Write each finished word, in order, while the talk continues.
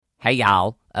Hey,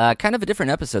 y'all. Kind of a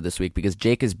different episode this week because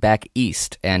Jake is back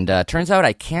east, and turns out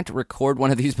I can't record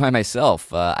one of these by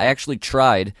myself. I actually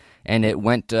tried, and it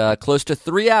went close to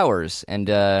 3 hours, and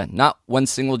not one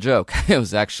single joke.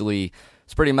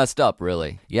 It's pretty messed up,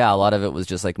 really. Yeah, a lot of it was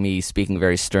just like me speaking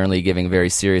very sternly, giving very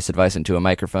serious advice into a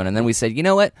microphone, and then we said, you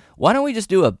know what? Why don't we just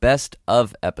do a best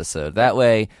of episode? That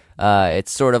way,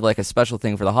 it's sort of like a special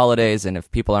thing for the holidays, and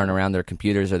if people aren't around their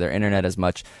computers or their internet as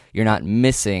much, you're not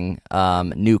missing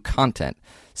new content.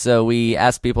 So we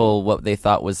asked people what they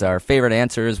thought was our favorite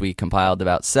answers. We compiled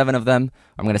about 7 of them.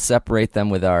 I'm going to separate them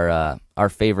with our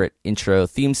favorite intro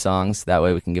theme songs. That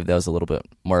way we can give those a little bit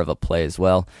more of a play as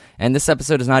well. And this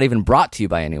episode is not even brought to you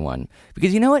by anyone.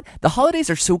 Because you know what? The holidays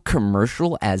are so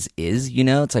commercial as is, you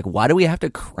know? It's like, why do we have to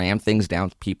cram things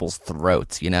down people's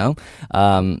throats, you know?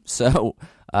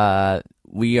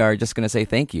 We are just going to say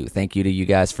thank you. Thank you to you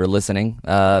guys for listening.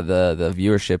 The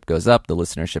viewership goes up, the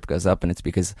listenership goes up, and it's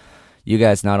because you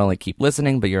guys not only keep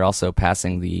listening, but you're also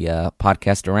passing the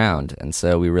podcast around. And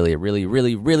so we really, really,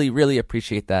 really, really, really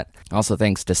appreciate that. Also,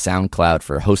 thanks to SoundCloud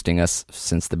for hosting us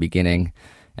since the beginning,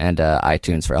 and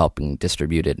iTunes for helping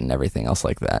distribute it and everything else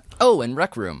like that. Oh, and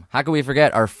Rec Room. How can we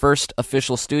forget our first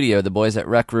official studio, the boys at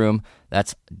Rec Room?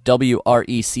 That's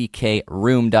WRECK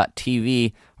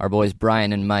Room.tv. Our boys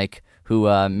Brian and Mike,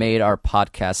 who made our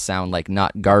podcast sound like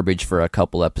not garbage for a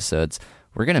couple episodes.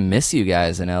 We're going to miss you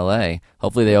guys in LA.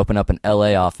 Hopefully they open up an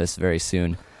LA office very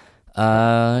soon.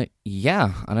 Yeah,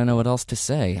 I don't know what else to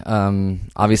say.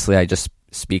 Obviously, I just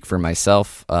speak for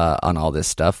myself on all this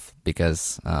stuff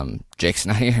because Jake's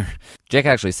not here. Jake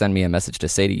actually sent me a message to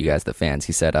say to you guys, the fans.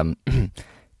 He said,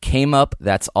 came up,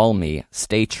 that's all me.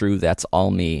 Stay true, that's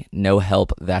all me. No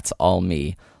help, that's all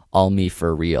me. All me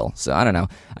for real. So I don't know.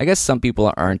 I guess some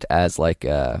people aren't as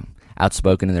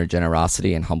outspoken in their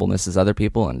generosity and humbleness as other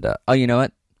people, and you know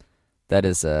what? That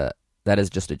is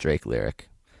just a Drake lyric,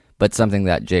 but something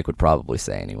that Jake would probably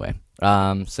say anyway.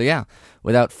 So yeah,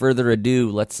 without further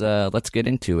ado, let's get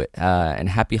into it. And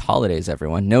happy holidays,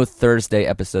 everyone. No Thursday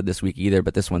episode this week either,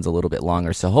 but this one's a little bit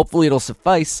longer, so hopefully it'll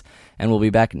suffice, and we'll be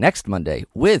back next Monday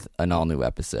with an all new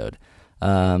episode.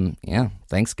 Yeah,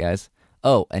 thanks guys.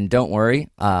 Oh, and don't worry,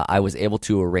 I was able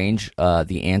to arrange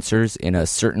the answers in a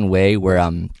certain way where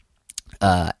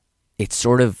it's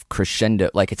sort of crescendo,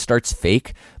 like it starts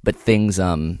fake, but things,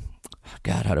 God,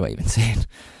 how do I even say it?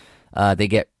 They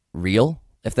get real,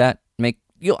 if that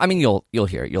you'll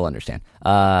hear it, you'll understand.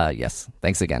 Yes,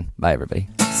 thanks again. Bye, everybody.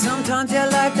 Sometimes your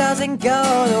life doesn't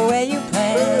go the way you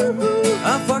plan.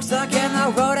 A fork stuck in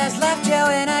the road has left you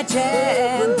in a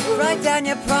jam. Write down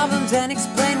your problems and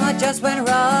explain what just went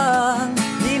wrong.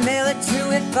 Email it to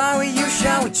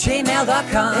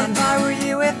ifIWereYouShow@gmail.com. If I were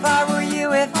you, if I were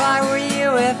you, if I were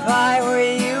you, if I were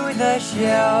you, the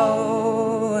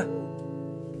show.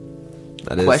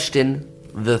 That is Question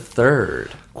the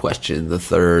third.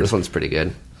 This one's pretty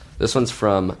good. This one's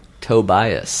from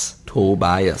Tobias.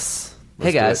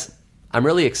 Hey guys, I'm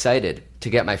really excited to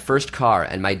get my first car,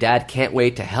 and my dad can't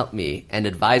wait to help me and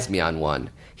advise me on one.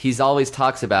 He always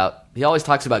talks about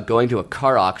going to a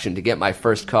car auction to get my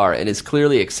first car and is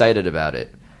clearly excited about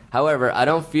it. However, I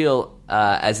don't feel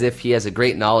as if he has a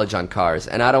great knowledge on cars,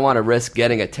 and I don't want to risk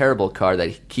getting a terrible car that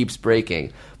he keeps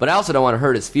breaking, but I also don't want to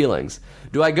hurt his feelings.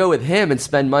 Do I go with him and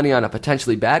spend money on a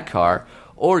potentially bad car,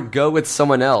 or go with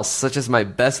someone else, such as my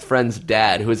best friend's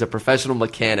dad, who is a professional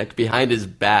mechanic, behind his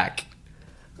back?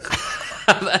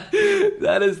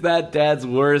 That is that dad's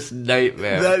worst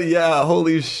nightmare.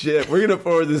 Holy shit. We're going to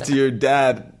forward this to your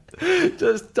dad.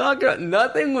 Just talk about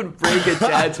nothing would break a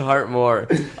dad's heart more.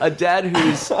 A dad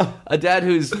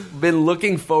who's been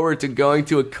looking forward to going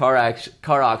to a car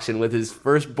auction with his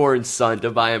firstborn son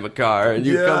to buy him a car, and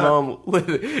you come home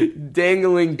with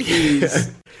dangling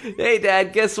keys. Hey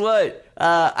Dad, guess what?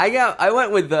 I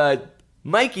went with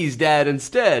Mikey's dad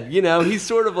instead. You know, he's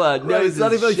sort of knows right, it's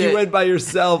not even like you went by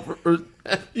yourself, or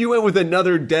you went with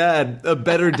another dad, a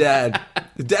better dad.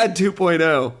 Dad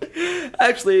 2.0.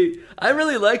 Actually, I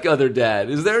really like other dad.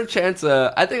 Is there a chance?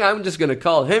 I think I'm just gonna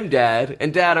call him Dad,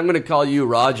 and Dad, I'm gonna call you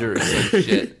Roger or some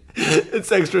shit.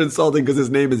 It's extra insulting because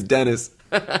his name is Dennis.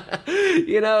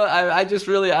 You know, I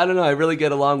don't know. I really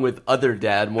get along with other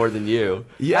dad more than you.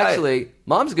 Yeah. Actually,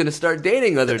 Mom's gonna start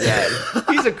dating other dad.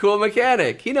 He's a cool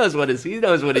mechanic. He knows what he's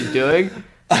doing.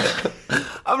 I'm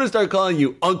gonna start calling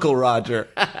you Uncle Roger.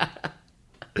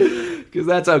 Because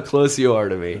that's how close you are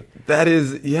to me. That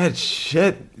is,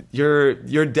 shit.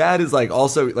 Your dad is like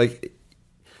also like,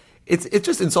 it's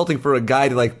just insulting for a guy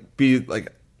to like be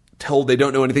like told they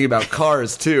don't know anything about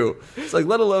cars too. It's like,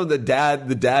 let alone the dad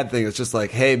thing. It's just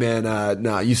like, hey man,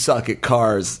 nah, you suck at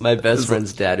cars. My best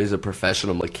friend's dad, who's a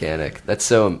professional mechanic. That's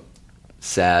so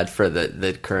sad for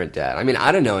the current dad. I mean,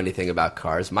 I don't know anything about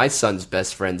cars. My son's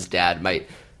best friend's dad might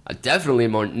definitely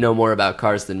know more about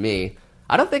cars than me.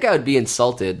 I don't think I would be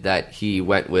insulted that he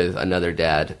went with another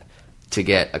dad to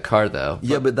get a car, though.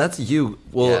 Yeah, but that's you.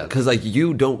 Well, because like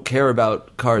you don't care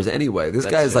about cars anyway. This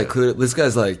guy's like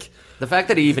the fact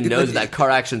that he even knows that car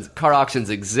auctions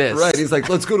exist. Right. He's like,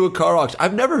 let's go to a car auction.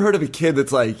 I've never heard of a kid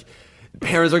that's like,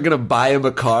 parents are going to buy him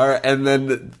a car, and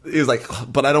then he's like,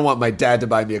 but I don't want my dad to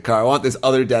buy me a car. I want this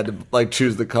other dad to like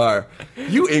choose the car.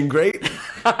 You ingrate.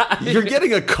 You're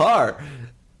getting a car.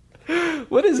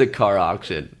 What is a car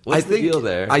auction? What's the deal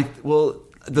there?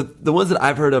 The ones that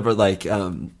I've heard of are like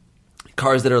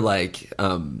cars that are like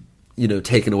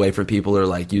taken away from people or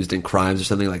like used in crimes or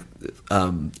something, like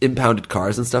impounded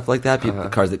cars and stuff like that.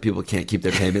 Cars that people can't keep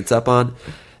their payments up on.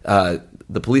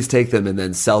 The police take them and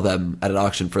then sell them at an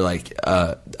auction for like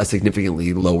a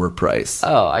significantly lower price.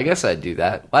 Oh, I guess I'd do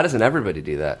that. Why doesn't everybody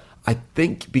do that? I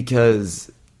think because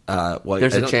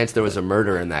there's a chance there was a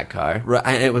murder in that car. Right,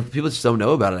 and people just don't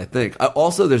know about it. I think.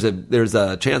 Also, there's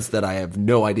a chance that I have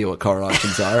no idea what car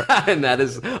auctions are, and that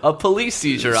is a police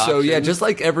seizure auction. So yeah, just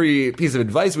like every piece of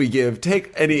advice we give,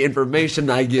 take any information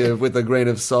I give with a grain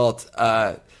of salt,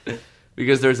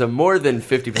 because there's a more than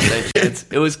 50% chance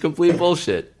it was complete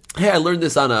bullshit. Hey, I learned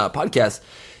this on a podcast.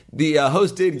 The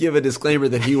host did give a disclaimer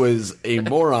that he was a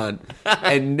moron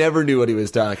and never knew what he was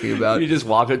talking about. You just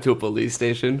walk into a police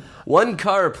station. One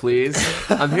car, please.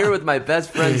 I'm here with my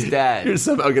best friend's dad. You're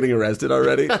somehow getting arrested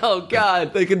already. Oh,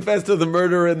 God. They confessed to the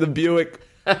murder in the Buick.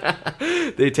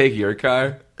 They take your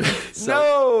car?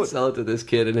 No! Sell it to this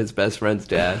kid and his best friend's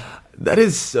dad. That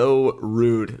is so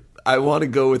rude. I want to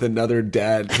go with another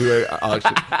dad to an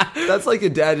auction. That's like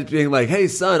a dad just being like, hey,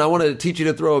 son, I want to teach you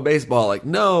to throw a baseball. Like,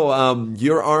 no,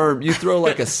 your arm, you throw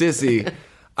like a sissy.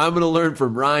 I'm going to learn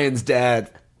from Ryan's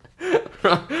dad.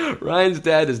 Ryan's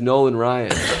dad is Nolan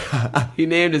Ryan. He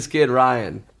named his kid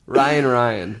Ryan.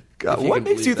 Ryan. God, what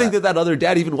makes you think that other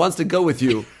dad even wants to go with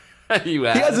you? He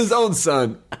has his own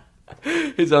son.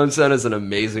 His own son has an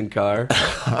amazing car.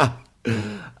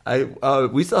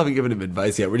 We still haven't given him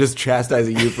advice yet. We're just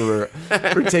chastising you for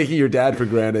taking your dad for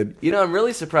granted. I'm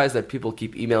really surprised that people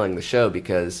keep emailing the show,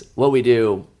 because what we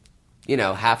do,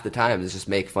 half the time is just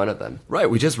make fun of them. Right,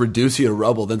 we just reduce you to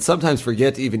rubble, then sometimes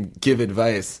forget to even give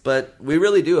advice. But we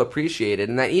really do appreciate it.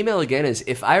 And that email again is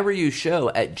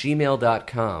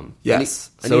iwereyoushow@gmail.com.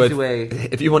 Yes.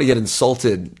 If you want to get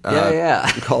insulted,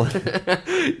 call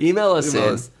it. Email us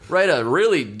in. Write a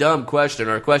really dumb question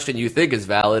or a question you think is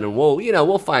valid, and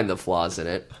we'll find the flaws in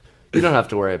it. You don't have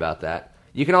to worry about that.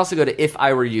 You can also go to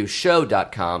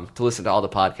iwereyoushow.com to listen to all the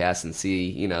podcasts and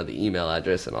see, the email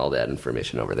address and all that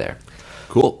information over there.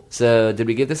 Cool. So, did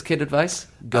we give this kid advice?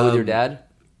 Go with your dad?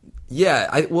 Yeah.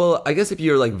 I guess if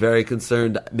you're like very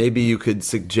concerned, maybe you could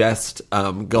suggest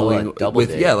going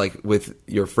with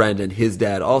your friend and his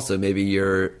dad. Also, maybe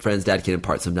your friend's dad can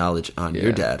impart some knowledge on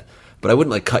your dad. But I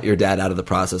wouldn't cut your dad out of the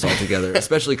process altogether,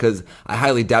 especially because I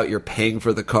highly doubt you're paying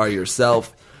for the car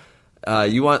yourself.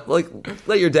 You want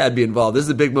let your dad be involved. This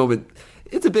is a big moment.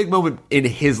 It's a big moment in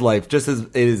his life, just as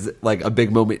it is like a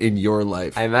big moment in your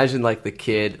life. I imagine the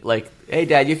kid, hey,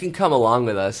 Dad, you can come along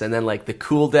with us. And then the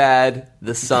cool dad,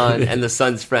 the son, and the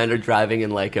son's friend are driving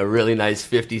in a really nice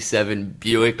 57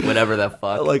 Buick, whatever the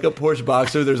fuck. Like a Porsche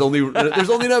Boxer, there's only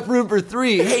enough room for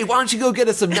 3. Hey, why don't you go get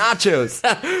us some nachos?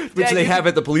 Which Dad, they have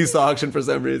at the police auction for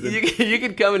some reason. You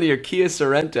can come into your Kia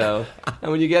Sorrento,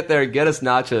 and when you get there, get us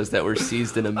nachos that were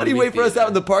seized in a movie How do you wait for us out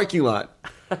in the parking lot?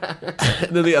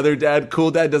 And then the other dad, cool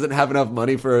dad, doesn't have enough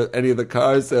money for any of the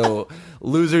cars, so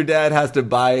loser dad has to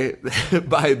buy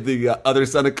the other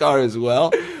son a car as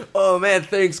well. Oh man,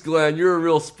 thanks, Glenn. You're a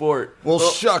real sport. Well,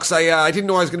 shucks, I didn't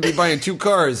know I was going to be buying 2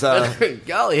 cars.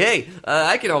 Golly, hey,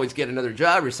 I can always get another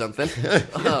job or something.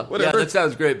 Whatever. Yeah, that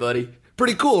sounds great, buddy.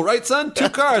 Pretty cool, right, son? 2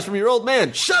 cars from your old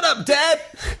man. Shut up, Dad!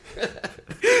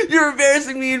 You're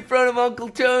embarrassing me in front of Uncle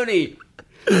Tony.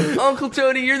 Uncle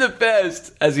Tony, you're the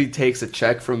best. As he takes a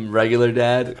check from regular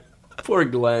dad. Poor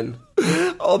Glenn.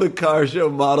 All the car show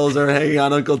models are hanging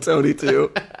on Uncle Tony,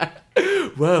 too.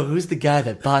 Whoa, who's the guy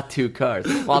that bought 2 cars?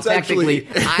 Well, it's technically,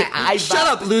 I Shut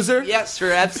up, loser! Yes,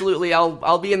 sure, absolutely.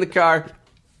 I'll be in the car.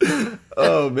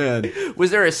 Oh, man. Was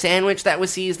there a sandwich that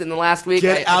was seized in the last week?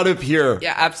 Get out of here.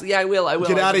 Yeah, absolutely. I will.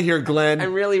 Get out of here, Glenn.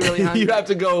 I'm really, really hungry. You have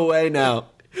to go away now.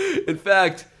 In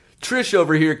fact, Trish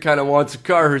over here kind of wants a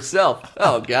car herself.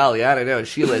 Oh, golly, I don't know.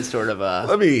 Sheila's sort of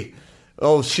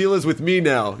Sheila's with me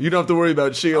now. You don't have to worry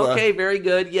about Sheila. Okay, very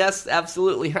good. Yes,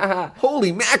 absolutely.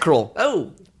 Holy mackerel.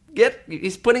 Oh,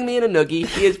 he's putting me in a noogie.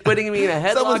 He is putting me in a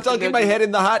headlock. Someone's dunking my head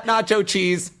in the hot nacho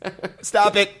cheese.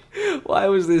 Stop it. Why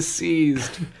was this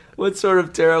seized? What sort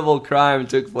of terrible crime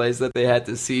took place that they had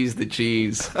to seize the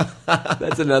cheese?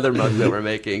 That's another mug that we're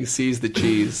making. Seize the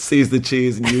cheese. Seize the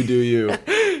cheese and you do you.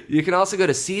 You can also go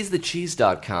to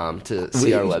seizethecheese.com to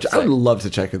see our website. I would love to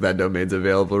check if that domain's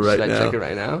available right Should now. I check it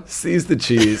right now? Seize the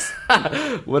cheese.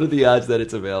 What are the odds that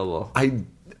it's available?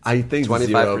 I think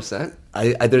 25%?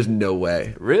 I there's no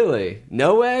way. Really?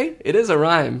 No way? It is a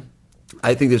rhyme.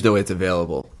 I think there's no way it's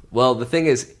available. Well, the thing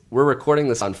is, we're recording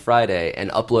this on Friday and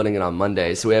uploading it on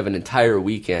Monday, so we have an entire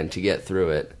weekend to get through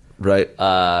it. Right.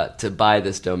 To buy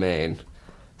this domain.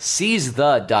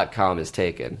 SeizeThe.com is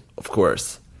taken. Of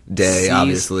course. Day,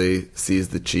 obviously. Seize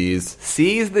the cheese.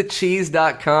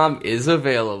 SeizeTheCheese.com is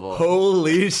available.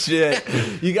 Holy shit.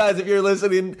 You guys, if you're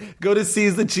listening, go to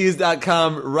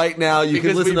seizethecheese.com right now. You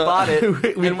Because can listen we bought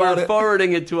it, we and bought we're it.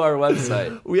 forwarding it to our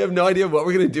website. We have no idea what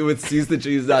we're going to do with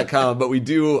seizethecheese.com, but we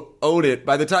do own it.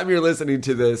 By the time you're listening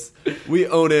to this, we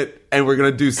own it, and we're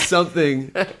going to do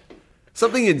something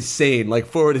insane, like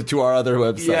forward it to our other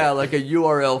website. Yeah, like a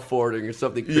URL forwarding or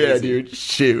something crazy. Yeah, dude.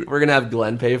 Shoot. We're going to have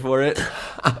Glenn pay for it.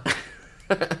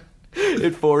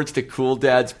 It forwards to Cool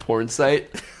Dad's porn site.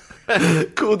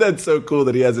 Cool Dad's so cool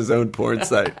that he has his own porn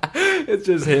site. It's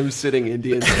just him sitting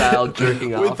Indian style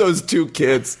jerking With off. those two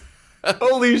kids.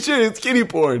 Holy shit, it's kitty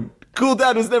porn. Cool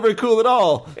Dad was never cool at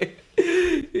all.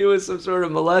 He was some sort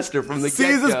of molester from the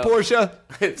Seize his get-go. Porsche.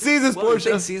 Seize his What, you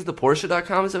think Porsche.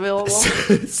 SeizeThePorsche.com is available?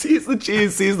 Seize the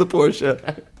cheese, seize the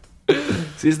Porsche.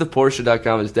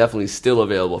 SeizeThePorsche.com is definitely still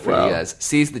available for Wow. you guys.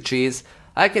 Seize the Cheese.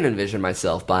 I can envision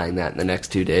myself buying that in the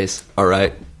next 2 days. All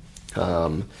right.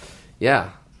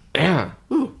 Yeah.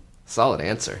 Ooh, solid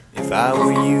answer. If I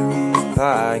were you,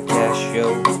 podcast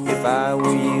show. If I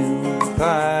were you,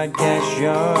 podcast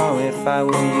show. If I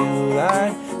were you,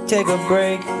 I'd take a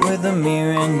break with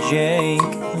Amir and Jake.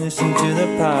 Listen to the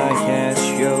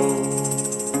podcast show.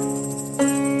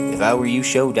 If I were you,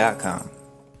 show.com.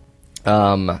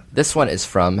 This one is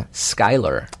from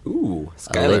Skylar. Ooh,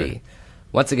 A lady.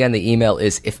 Once again, the email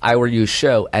is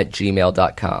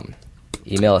ifiwereyoushow@gmail.com.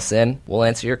 Email us in. We'll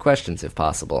answer your questions if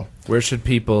possible. Where should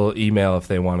people email if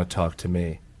they want to talk to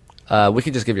me? We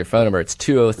can just give your phone number. It's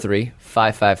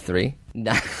 203-553.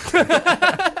 If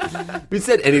you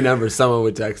said any number, someone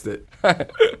would text it.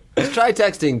 Let's try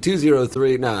texting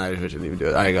 203. No, I shouldn't even do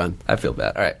it. All right, go on. I feel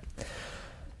bad. All right.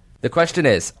 The question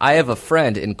is, I have a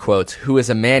friend, in quotes, who is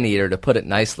a man-eater, to put it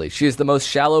nicely. She is the most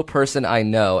shallow person I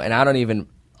know, and I don't even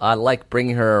like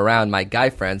bringing her around my guy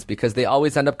friends because they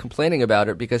always end up complaining about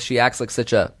her because she acts like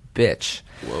such a bitch.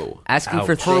 Whoa. Asking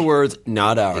for Her words,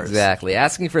 not ours. Exactly.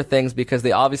 Asking for things because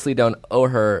they obviously don't owe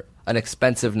her an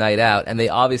expensive night out, and they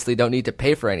obviously don't need to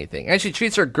pay for anything. And she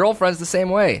treats her girlfriends the same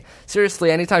way.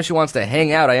 Seriously, anytime she wants to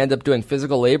hang out, I end up doing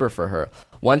physical labor for her.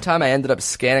 One time I ended up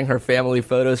scanning her family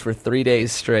photos for 3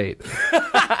 days straight.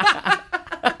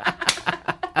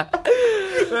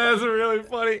 That's really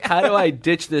funny. How do I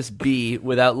ditch this bee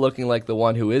without looking like the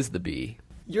one who is the bee?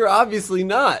 You're obviously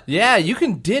not. Yeah, you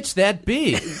can ditch that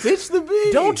bee. Ditch the bee.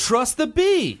 Don't trust the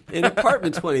bee. In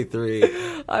apartment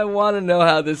 23. I want to know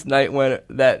how this night went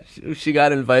that she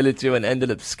got invited to and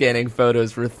ended up scanning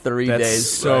photos for 3 That's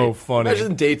days. so funny.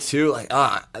 Imagine day 2, like,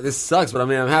 this sucks, but I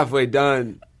mean, I'm halfway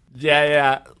done.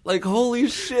 Yeah. Like, holy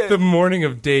shit. The morning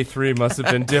of day 3 must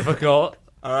have been difficult.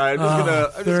 All right, I'm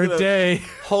just Third gonna day.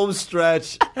 home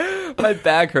stretch. My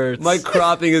back hurts. My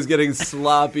cropping is getting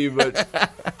sloppy, but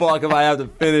fuck if I have to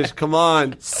finish. Come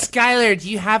on. Skylar,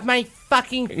 do you have my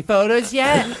fucking photos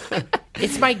yet?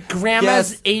 It's my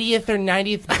grandma's Yes. 80th or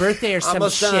 90th birthday or some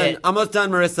Almost shit. done. Almost done,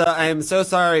 Marissa. I am so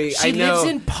sorry. She I know. lives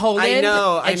in Poland, I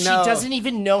know. and she doesn't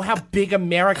even know how big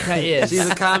America is. She's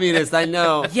a communist. I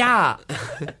know. Yeah.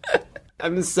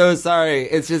 I'm so sorry.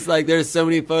 It's just like there's so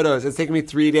many photos. It's taking me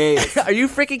 3 days. Are you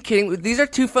freaking kidding? These are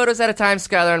 2 photos at a time,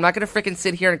 Skylar. I'm not going to freaking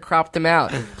sit here and crop them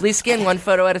out. Please scan 1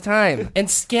 photo at a time. And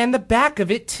scan the back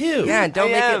of it, too. Yeah, and don't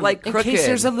I make am. it like In crooked. case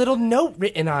there's a little note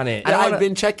written on it. I've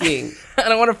been checking. I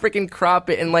don't want to freaking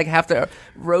crop it and like have to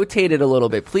rotate it a little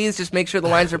bit. Please just make sure the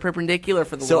lines are perpendicular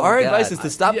for the So love our of advice God. is to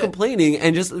stop complaining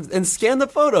and just scan the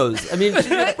photos. I mean, she's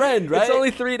your friend, right? It's only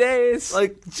 3 days.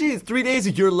 like, geez, 3 days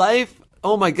of your life.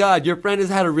 Oh my God, your friend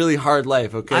has had a really hard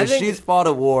life. Okay, I think- she's fought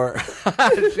a war.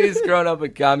 She's grown up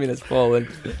in communist Poland.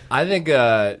 I think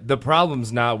the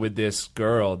problem's not with this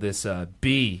girl, this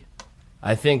bee.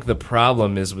 I think the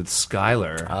problem is with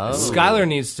Skylar. Skylar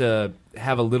needs to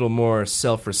have a little more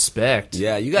self-respect.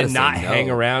 Yeah, you gotta and say not no. hang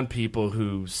around people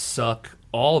who suck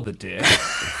all the dick.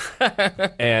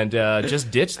 And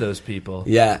just ditch those people.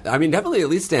 Yeah, I mean, definitely at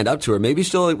least stand up to her. Maybe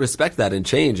she'll respect that and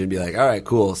change and be like, all right,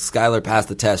 cool. Skylar passed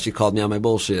the test. She called me on my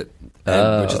bullshit.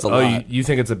 which is a lot. You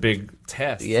think it's a big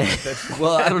test? Yeah.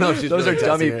 Well, I don't know if she's Those really are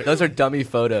dummy. testing it. Those are dummy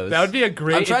photos. That would be a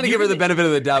great. I'm trying to if give her you- the benefit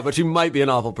of the doubt, but she might be an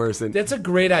awful person. That's a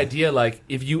great idea. Like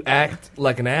if you act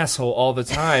like an asshole all the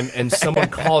time, and someone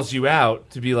calls you out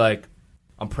to be like,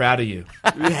 "I'm proud of you.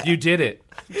 You did it.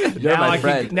 You're now my I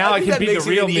friend." Can, now I, think can that be the makes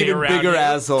you real an me even around bigger you.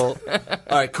 asshole.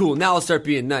 All right, cool. Now I'll start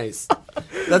being nice.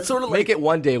 That's sort of like Make it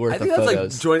one day worth I of think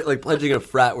that's photos. like pledging a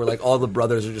frat where like all the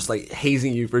brothers are just like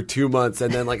hazing you for 2 months,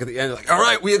 and then like at the end, like, all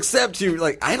right, we accept you.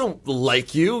 Like, I don't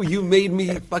like you. You made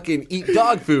me fucking eat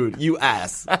dog food, you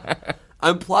ass.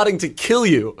 I'm plotting to kill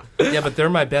you. Yeah, but they're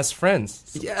my best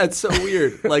friends. Yeah, it's so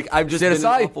weird. Like, I've just been an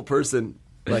aside. awful person.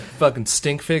 Like fucking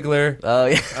Stinkfigler, Oh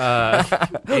yeah.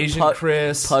 Asian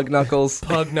Chris, Pug knuckles.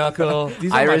 Pug Knuckle.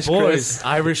 These Irish are my boys. Chris.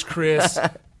 Irish Chris,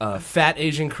 fat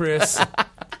Asian Chris.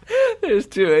 There's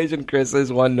 2 Asian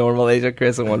Chris's, one normal Asian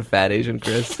Chris and one fat Asian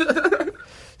Chris.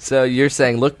 So you're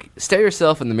saying, look, stare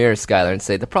yourself in the mirror, Skylar, and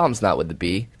say, the problem's not with the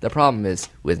bee. The problem is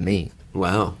with me.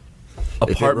 Wow.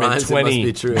 Apartment rhymes, it must 20,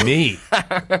 be true. me.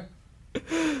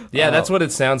 Yeah, that's what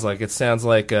it sounds like. It sounds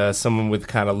like someone with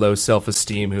kind of low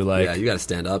self-esteem who like, Yeah, you got to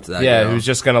stand up to that. yeah, girl. who's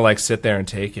just gonna like sit there and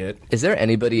take it. Is there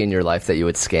anybody in your life that you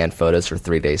would scan photos for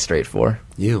 3 days straight for?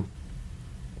 you.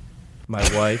 My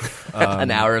wife,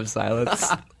 An hour of silence.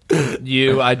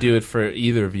 I do it for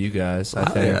either of you guys. I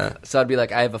think. Yeah. So I'd be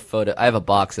like, I have a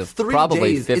box of 3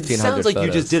 probably days. 1,500 It sounds like photos.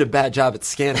 you just did a bad job at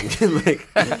scanning. Like,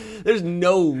 there's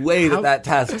no way that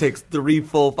task takes 3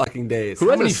 full fucking days. How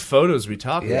many photos we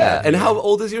talking Yeah. about? And how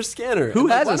old is your scanner? Who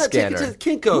has Why a not scanner? Take it to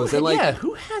Kinko's and like, yeah,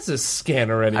 who has a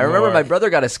scanner anymore? I remember my brother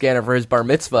got a scanner for his bar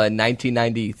mitzvah in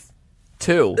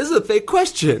 1992. this is a fake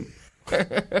question.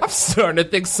 I'm starting to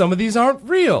think some of these aren't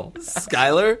real.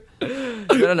 Skylar,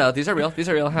 No. These are real. These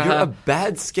are real. you're a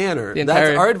bad scanner. The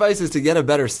entire- Our advice is to get a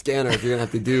better scanner if you're gonna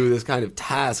have to do this kind of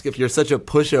task. If you're such a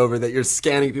pushover that you're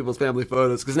scanning people's family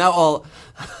photos, because now all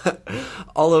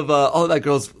of that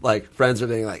girl's like friends are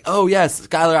being like, oh yes,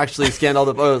 Skylar actually scanned all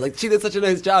the photos. Like, she did such a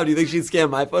nice job. Do you think she'd scan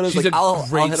my photos? She's like, a I'll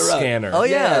great hit her up. scanner. Oh,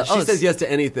 yeah. She Oh, says yes to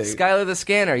anything. Skylar the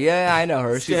scanner. Yeah, I know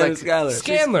her. She's Scan like Skylar.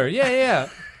 Scanler, yeah.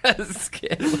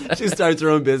 Scanner. She starts her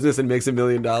own business and makes $1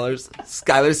 million.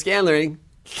 Skylar Scanlering.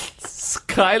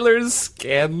 Skylar's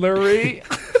Scanlery.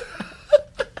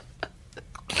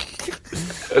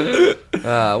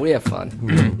 We have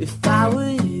fun. If I were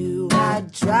you,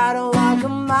 I'd try to walk a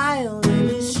mile in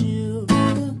his shoes.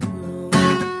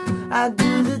 I'd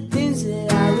do the things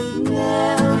that I would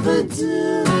never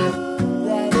do.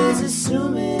 That is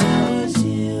assuming I was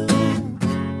you.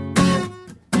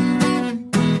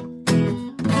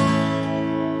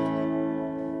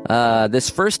 This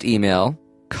first email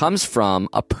comes from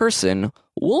a person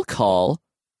we'll call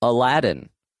Aladdin.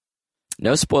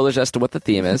 No spoilers as to what the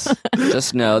theme is.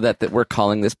 Just know that we're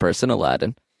calling this person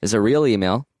Aladdin. Is a real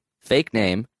email, fake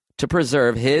name, to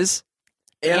preserve his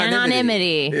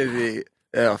Anonymity.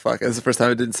 Oh, fuck. That's the first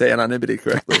time I didn't say anonymity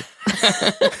correctly.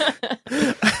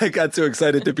 I got too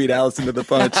excited to beat Allison to the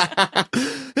punch.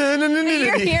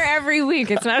 You're here every week.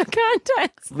 It's not a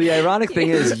contest. The ironic thing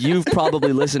is, you've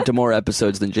probably listened to more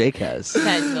episodes than Jake has.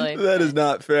 Potentially. That is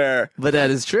not fair. But that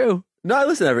is true. No, I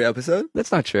listen to every episode.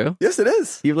 That's not true. Yes, it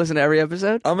is. You've listened to every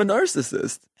episode? I'm a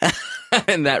narcissist.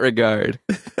 In that regard.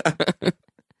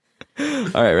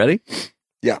 All right, ready?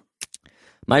 Yeah.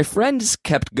 My friends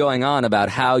kept going on about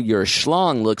how your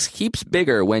schlong looks heaps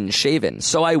bigger when shaven,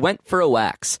 so I went for a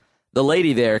wax. The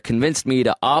lady there convinced me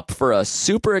to opt for a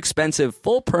super expensive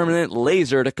full permanent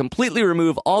laser to completely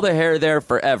remove all the hair there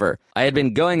forever. I had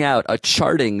been going out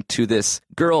charting to this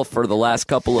girl for the last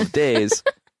couple of days.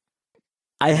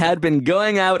 I had been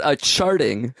going out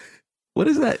charting. What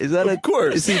is that? Is that Of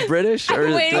course. Is he British? Or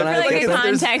I'm waiting for did I like get a that?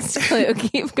 context clue.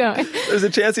 Keep going. There's a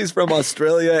chance he's from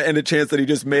Australia and a chance that he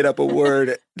just made up a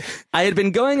word. I had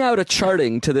been going out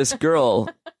charting to this girl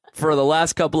for the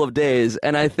last couple of days,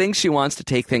 and I think she wants to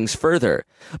take things further.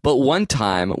 But one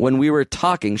time, when we were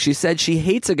talking, she said she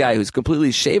hates a guy who's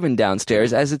completely shaven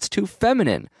downstairs as it's too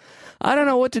feminine. I don't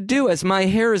know what to do as my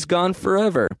hair is gone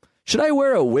forever. Should I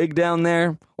wear a wig down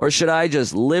there, or should I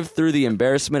just live through the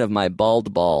embarrassment of my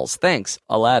bald balls? Thanks,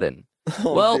 Aladdin.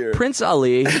 Well, dear. Prince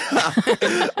Ali,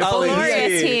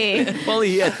 Glorious he. if only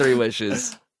he had 3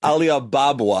 wishes. Ali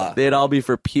Ababwa. They'd all be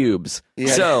for pubes.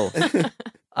 Yeah. So,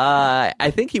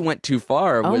 I think he went too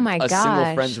far Oh with my a single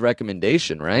gosh. friend's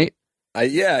recommendation, right?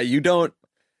 Yeah, you don't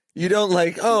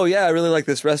like, oh yeah, I really like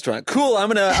this restaurant. Cool, I'm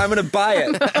gonna buy it.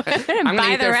 I'm gonna Buy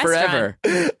eat the there restaurant.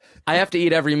 forever. I have to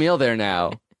eat every meal there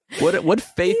now. What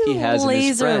faith he has in his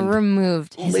Laser friend?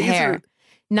 removed his Laser- hair.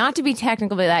 Not to be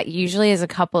technical, but that usually is a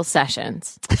couple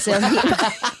sessions. So,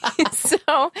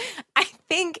 so I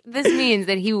think this means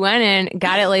that he went in,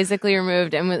 got it LASIKly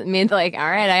removed, and made like, all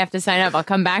right, I have to sign up. I'll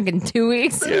come back in 2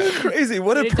 weeks. Crazy.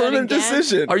 What a Get it done permanent again?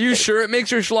 decision. Are you sure it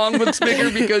makes your schlong look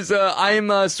bigger? Because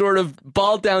I'm sort of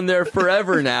bald down there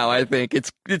forever now. I think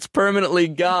it's permanently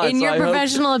gone. In so your I hope-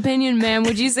 professional opinion, ma'am,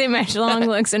 would you say my schlong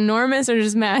looks enormous or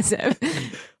just massive?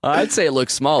 I'd say it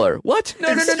looks smaller. What?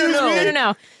 No.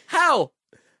 No. How?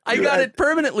 I got it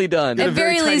permanently done. At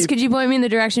very least, could you point me in the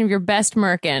direction of your best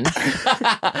merkin?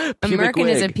 A Pubic merkin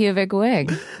is a wig. pubic wig.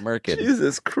 Merkin.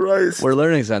 Jesus Christ. We're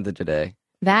learning something today.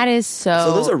 That is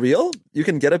So those are real? You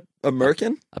can get a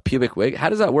merkin? A pubic wig. How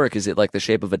does that work? Is it like the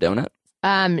shape of a donut?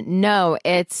 No,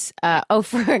 it's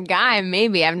for a guy,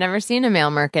 maybe. I've never seen a male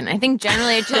merkin. I think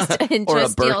generally it just Or a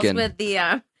deals Birkin. with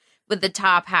the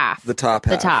top half. The top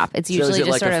half. The top. It's So usually is it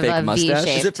just like sort a of fake a mustache? V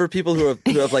shape. Is it for people who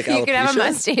have like alopecia? You could have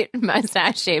a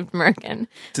mustache-shaped merkin,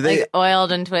 Do they- like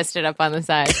oiled and twisted up on the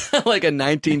side. Like a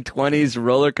 1920s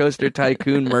roller coaster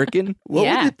tycoon merkin?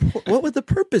 Yeah. What would the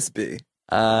purpose be?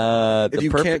 If you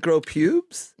purp- can't grow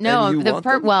pubes? No, and you want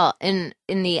them? well, in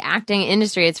the acting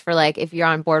industry, it's for like if you're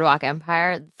on Boardwalk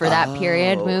Empire for that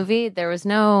period movie, there was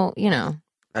no,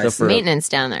 I see. maintenance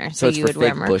down there, So it's you for would wear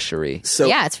fake merkin. bushery. So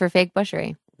Yeah, it's for fake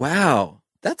bushery. wow,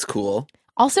 that's cool.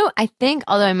 Also, I think,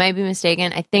 although I might be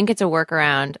mistaken, I think it's a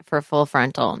workaround for full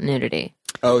frontal nudity.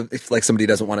 Oh, if like somebody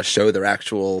doesn't want to show their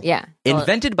actual. Yeah. Well,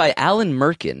 Invented by Alan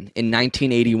Merkin in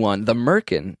 1981. The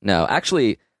Merkin. No,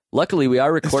 actually, luckily we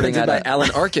are recording Invented at by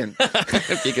Alan Arkin.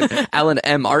 Alan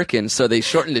M. Arkin, so they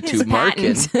shortened it to his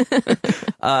Markin.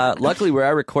 patent. Luckily, we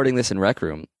are recording this in Rec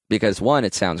Room because one,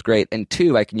 it sounds great, and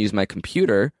two, I can use my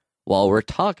computer while we're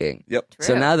talking. Yep.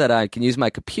 So now that I can use my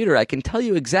computer, I can tell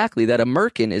you exactly that a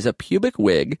merkin is a pubic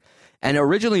wig and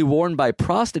originally worn by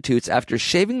prostitutes after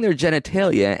shaving their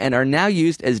genitalia and are now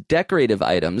used as decorative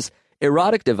items,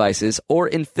 erotic devices, or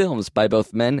in films by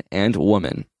both men and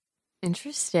women.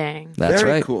 Interesting. That's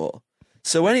Very right. cool.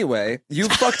 So anyway, you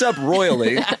fucked up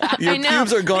royally. Your I know.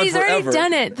 pubes are but gone he's forever. already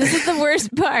done it. This is the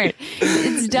worst part.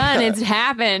 It's done. It's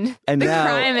happened. And the now-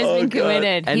 crime has been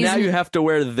committed. And now you have to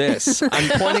wear this.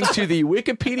 I'm pointing to the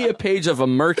Wikipedia page of a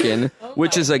merkin,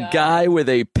 which is a guy with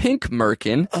a pink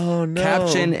merkin. Oh no!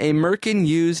 Caption: a merkin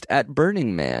used at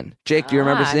Burning Man. Jake, do you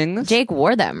remember seeing this? Jake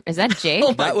wore them. Is that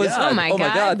Jake? That was. Oh my oh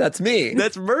my god, that's me.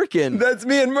 That's Merkin. That's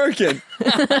me and Merkin.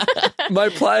 My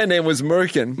playa name was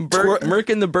Merkin.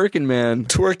 Merkin the Birkin Man.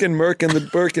 Twerking Merkin the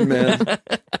Birkin man.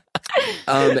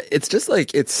 It's just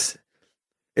like it's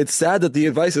sad that the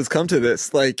advice has come to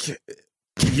this. Like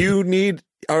you need.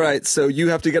 All right, so you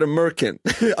have to get a merkin.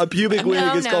 A pubic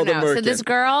wig is called a merkin. So this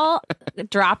girl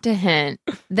dropped a hint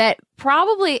that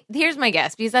probably, here's my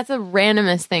guess, because that's the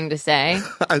randomest thing to say.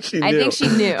 She knew. I think she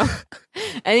knew.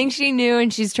 I think she knew,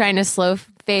 and she's trying to slow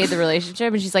fade the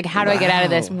relationship. And she's like, how do I get out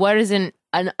of this? What is an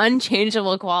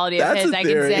unchangeable quality of That's his a I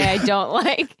can theory. say I don't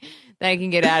like that I can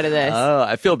get out of this? Oh,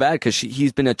 I feel bad because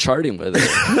he's been a charting with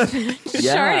her.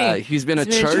 Yeah, Charting. he's been a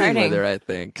He's been a charting with charting. her, I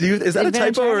think. Is that a It's been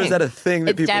a typo or is charting. that a thing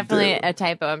that It's people definitely do? a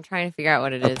typo. I'm trying to figure out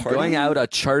what it is. Going out a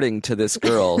charting to this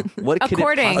girl. What could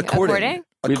According. it According?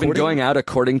 We've been According? going out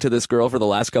according to this girl for the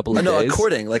last couple of No, days.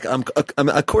 according. Like I'm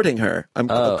according her. I'm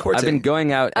Oh, courting. I've been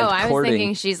going out and Oh, I was courting.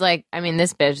 thinking she's like, I mean,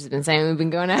 this bitch has been saying we've been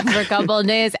going out for a couple of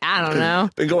days. I don't know.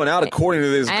 Been going out according to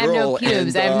this I have no girl.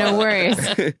 pubes. and, I have no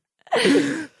worries.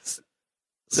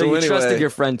 So you anyway, trusted your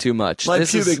friend too much. My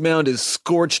This is- pubic mound is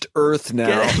scorched earth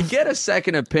now. Get a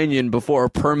second opinion before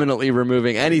permanently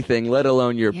removing anything, let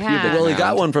alone your Yeah. pubic. Well, he mound.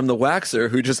 got one from the waxer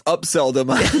who just upselled him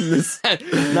on this.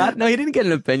 No, he didn't get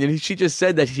an opinion. She just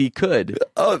said that he could.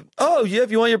 Oh, yeah.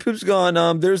 If you want your pubes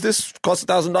gone, there's this costs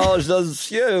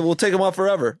 $1,000. We'll take them off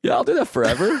forever. Yeah, I'll do that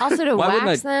forever. Also, to Why wouldn't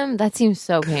wax them, that seems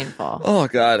so painful. Oh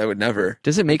God, I would never.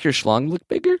 Does it make your schlong look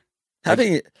bigger?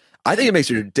 I think it makes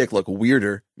your dick look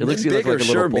weirder. It looks you look bigger, like a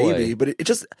little sure, boy. maybe, but it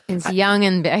just. It's young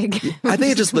and big. I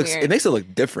think it just looks. Weird. It makes it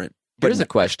look different. Here's a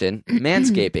question: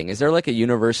 manscaping. Is there like a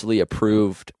universally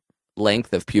approved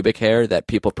length of pubic hair that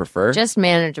people prefer? Just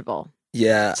manageable.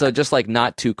 Yeah. So just like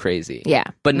not too crazy. Yeah,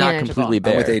 But not manageable. completely I'm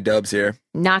bare. with A-dubs here.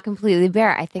 Not completely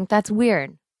bare. I think that's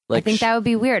weird. Like I think that would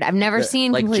be weird. I've never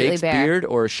seen like completely Jake's bare. beard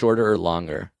or shorter or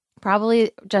longer.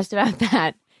 Probably just about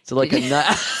that. So like a nut.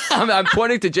 I'm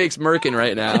pointing to Jake's merkin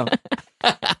right now.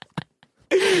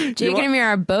 Jake and Amir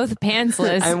are both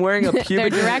pantsless. I'm wearing a They're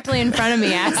pubic. directly in front of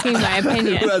me asking my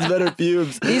opinion. Who has better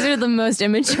pubes? These are the most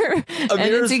immature and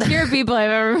Amir's- insecure people I've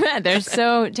ever met. They're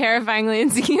so terrifyingly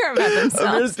insecure about Amir's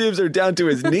themselves. pubes are down to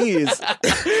his knees,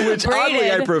 which oddly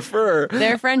Braided. I prefer.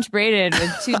 They're French braided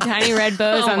with two tiny red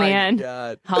bows Oh on the my end.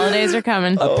 God. Holidays are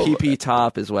coming. A PP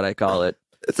top is what I call it.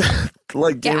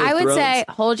 like Game Yeah, of I would Thrones. say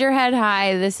hold your head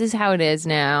high. This is how it is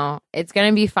now. It's going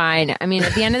to be fine. I mean,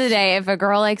 at the end of the day, if a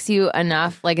girl likes you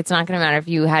enough, like it's not going to matter if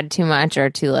you had too much or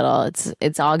too little.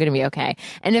 It's all going to be okay.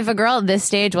 And if a girl at this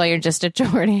stage, while you're just a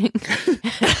charting,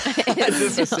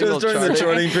 just during the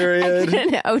charting period.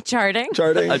 charting.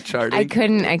 Charting. A charting. I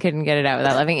couldn't get it out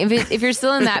without laughing. If you're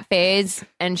still in that phase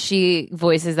and she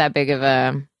voices that big of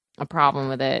a problem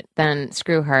with it, then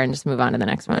screw her and just move on to the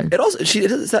next one. It also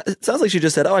it sounds like she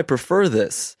just said, "Oh, I prefer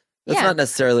this." That's Yeah. not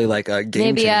necessarily like a game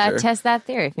Maybe changer. test that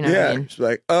theory if you know what I Yeah, mean. she's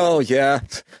like, "Oh yeah,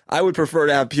 I would prefer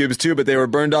to have pubes too, but they were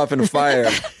burned off in a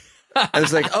fire." And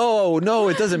it's like, "Oh no,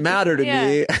 it doesn't matter to Yeah.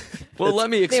 me." Well,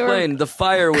 let me explain. The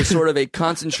fire was sort of a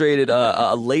concentrated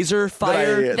a laser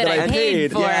fire. That I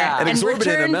paid for, yeah, an and exorbitant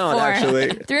returned amount, for actually.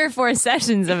 3 or 4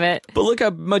 sessions of it. But look how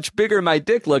much bigger my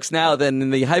dick looks now than in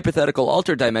the hypothetical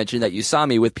alter dimension that you saw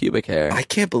me with pubic hair. I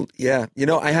can't believe. Yeah,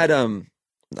 I had I'm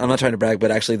not trying to brag, but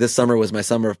actually, this summer was my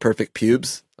summer of perfect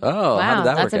pubes. Oh, how Wow, did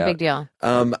that that's work a out? big deal.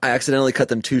 I accidentally cut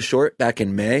them too short back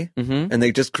in May, and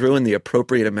they just grew in the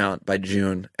appropriate amount by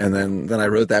June, and then I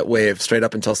rode that wave straight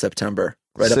up until September,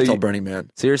 right So up until you- Burning Man.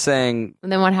 So you're saying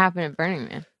And then what happened at Burning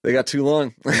Man? They got too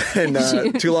long and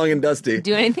too long and dusty.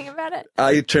 Do anything about it?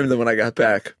 I trimmed them when I got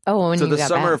back. Oh, when so you the got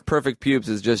summer back. of perfect pubes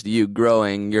is just you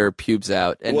growing your pubes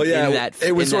out, and Well, yeah, in that,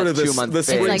 it was in sort that of the 2-month phase.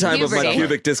 springtime of my puberty.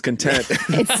 pubic discontent.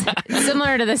 It's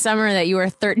similar to the summer that you were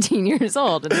 13 years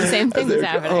old. And the same thing was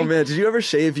happening. Oh man, did you ever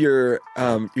shave your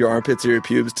armpits or your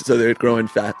pubes so they'd grow in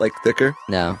fat, like thicker?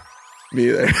 No. Me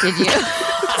either. Did you?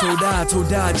 Told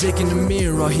I, Jake in the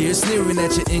mirror here, sneering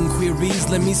at your inquiries.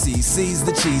 Let me see, seize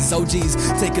the cheese. Oh geez,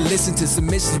 take a listen to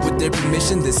submissions with their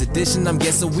permission. This edition, I'm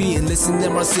guessing we enlisten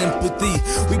them our sympathy.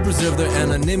 We preserve their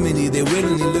anonymity. They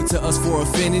willingly look to us for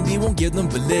affinity. Won't give them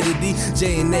validity.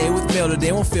 J&A with mail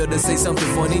today won't fail to say something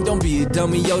funny. Don't be a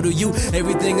dummy, yo, to you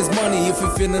everything is money. If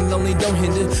you're feeling lonely, don't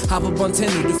hinder. Hop up on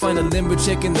Tinder to find a limber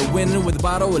chick in the winter with a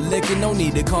bottle of liquor. No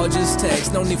need to call, just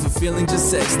text. No need for feeling, just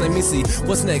sex. Let me see,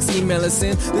 what's next? Email us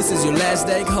in. This is your last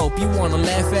egg hope. You wanna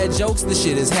laugh at jokes? This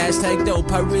shit is hashtag dope.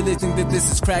 I really think that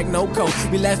this is crack, no coke.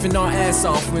 We laughing our ass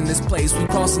off in this place. We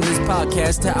crossing this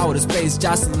podcast to outer space.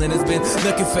 Jocelyn has been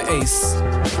looking for Ace.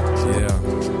 Yeah,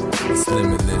 it's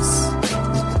limitless.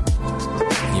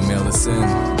 Email us in.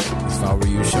 If I were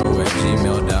you, show at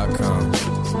gmail.com.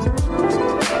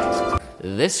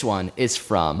 This one is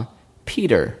from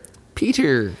Peter.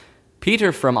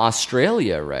 Peter from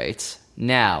Australia writes,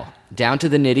 "Now, down to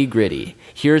the nitty-gritty.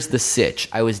 Here's the sitch.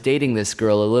 I was dating this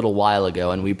girl a little while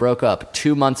ago, and we broke up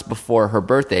 2 months before her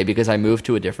birthday because I moved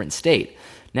to a different state.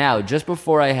 Now, just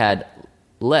before I had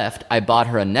left, I bought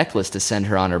her a necklace to send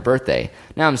her on her birthday.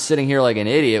 Now I'm sitting here like an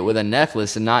idiot with a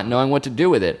necklace and not knowing what to do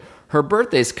with it. Her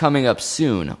birthday's coming up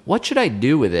soon. What should I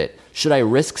do with it? Should I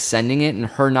risk sending it and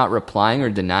her not replying or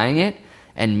denying it?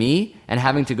 And me? And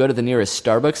having to go to the nearest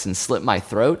Starbucks and slit my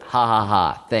throat? Ha ha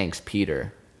ha. Thanks,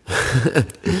 Peter."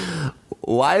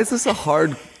 Why is this a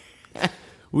hard...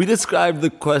 We described the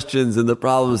questions and the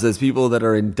problems as people that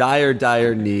are in dire,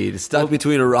 dire need, stuck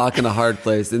between a rock and a hard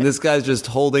place. And this guy's just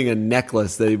holding a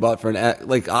necklace that he bought for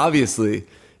obviously.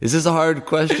 Is this a hard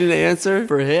question to answer?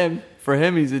 For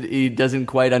him, he doesn't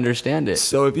quite understand it.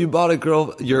 So if you bought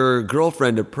your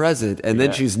girlfriend a present and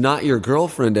then she's not your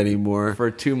girlfriend anymore For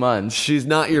 2 months. she's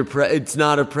not it's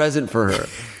not a present for her.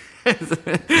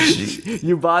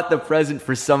 You bought the present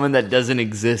for someone that doesn't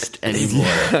exist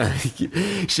anymore.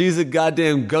 She's a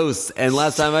goddamn ghost, and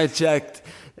last time I checked,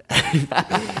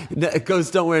 ghosts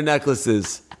don't wear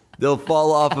necklaces. They'll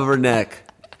fall off of her neck.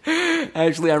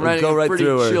 Actually, I'm writing Go right a pretty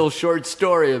through her. chill short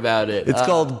story about it. It's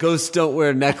called Ghosts Don't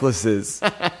Wear Necklaces.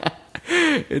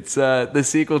 It's the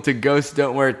sequel to Ghosts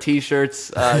Don't Wear T-shirts.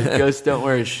 Ghosts Don't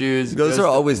Wear Shoes. Ghosts are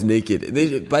always naked.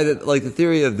 They, by the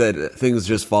theory of that things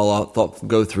just fall out,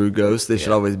 go through ghosts. They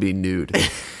should always be nude.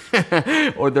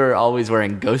 Or they're always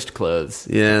wearing ghost clothes.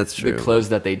 Yeah, that's true. The clothes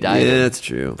that they died in. Yeah, that's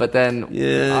true. But then...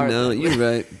 Yeah, no, you're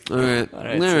right. All right, all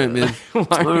right, man.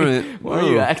 Why are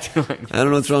you acting like that? I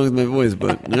don't know what's wrong with my voice,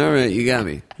 but all right, you got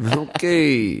me.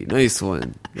 Okay, nice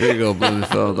one. There you go,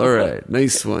 Blumenfeld. All right,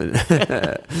 nice one.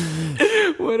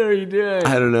 What are you doing?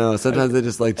 I don't know. Sometimes I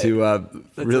just like to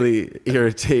really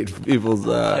irritate people's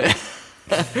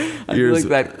I feel like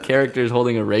that character is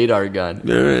holding a radar gun.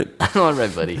 All right. All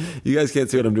right, buddy. You guys can't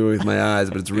see what I'm doing with my eyes,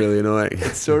 but it's really annoying.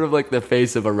 It's sort of like the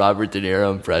face of a Robert De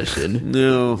Niro impression.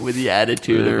 No. With the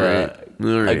attitude All of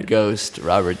right. a ghost,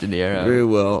 Robert De Niro. Very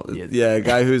well. Yes. Yeah, a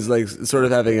guy who's like sort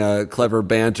of having a clever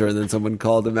banter, and then someone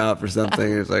called him out for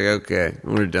something. It's like, okay,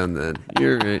 we're done then.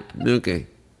 You're right. Okay.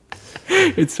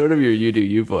 It's sort of your you do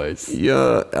you voice.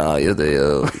 Yeah. Oh, you do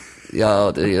you.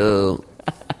 Yeah, do you.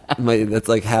 That's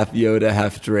like half Yoda,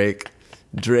 half Drake.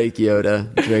 Drake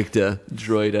Yoda, Draketa.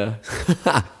 Droida.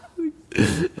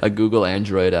 A Google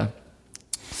Androida.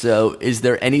 So, is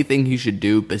there anything he should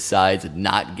do besides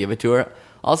not give it to her?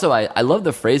 Also, I love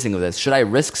the phrasing of this. Should I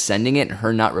risk sending it and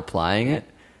her not replying it?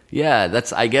 Yeah,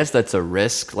 I guess that's a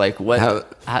risk. Like,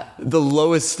 what? The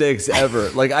lowest stakes ever.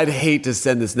 Like, I'd hate to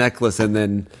send this necklace and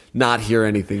then not hear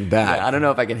anything back. I don't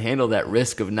know if I can handle that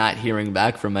risk of not hearing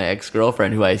back from my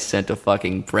ex-girlfriend who I sent a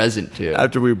fucking present to.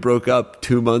 After we broke up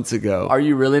 2 months ago. Are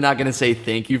you really not going to say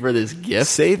thank you for this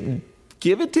gift?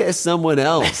 Give it to someone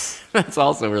else. That's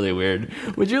also really weird.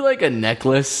 Would you like a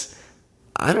necklace?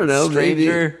 I don't know.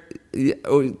 Stranger? Maybe,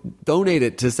 donate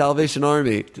it to Salvation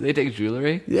Army. Do they take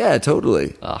jewelry? Yeah,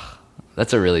 totally. Ugh.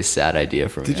 That's a really sad idea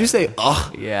for me. Did you say,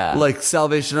 ugh? Yeah. Like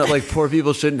Salvation, like poor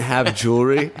people shouldn't have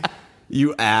jewelry?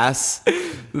 You ass.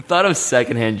 The thought of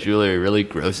secondhand jewelry really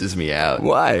grosses me out.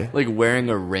 Why? Like wearing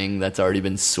a ring that's already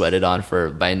been sweated on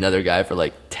by another guy for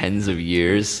like tens of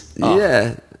years. Ugh.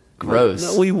 Yeah. Gross.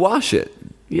 No, we wash it.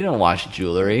 You don't wash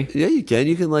jewelry. Yeah, you can.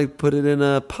 You can like put it in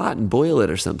a pot and boil it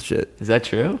or some shit. Is that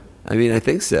true? I mean, I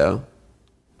think so.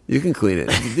 You can clean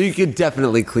it. You can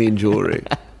definitely clean jewelry.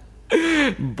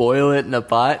 Boil it in a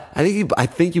pot? I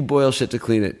think you boil shit to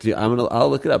clean it. I'll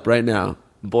look it up right now.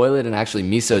 Boil it in actually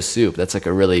miso soup. That's like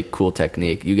a really cool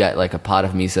technique. You got like a pot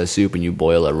of miso soup and you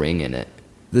boil a ring in it.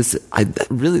 This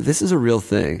is a real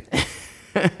thing.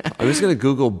 I'm just gonna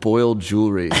Google boiled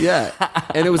jewelry. Yeah,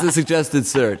 and it was a suggested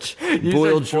search.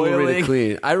 Boiled jewelry to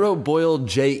clean. I wrote boiled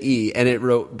JE, and it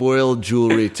wrote boiled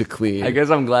jewelry to clean. I guess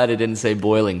I'm glad it didn't say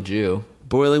boiling Jew.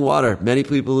 Boiling water. Many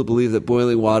people believe that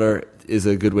boiling water is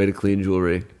a good way to clean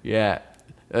jewelry. Yeah. ...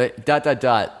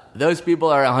 Those people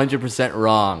are 100%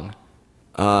 wrong.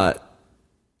 No,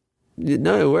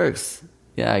 it works.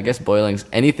 Yeah, I guess boiling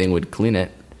anything would clean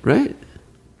it. Right?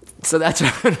 So that's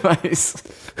our advice.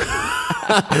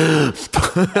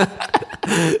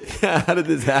 Yeah, how did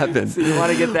this happen? So you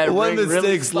want to get that What ring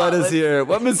mistakes really led us here?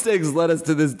 What mistakes led us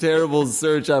to this terrible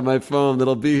search on my phone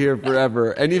that'll be here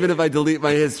forever? And even if I delete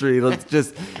my history,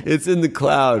 it's in the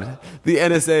cloud. The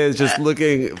NSA is just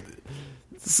looking.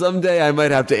 Someday I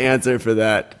might have to answer for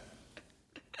that.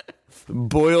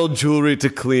 Boiled jewelry to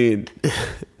clean.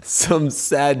 Some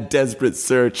sad, desperate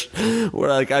search where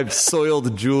like I've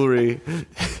soiled jewelry.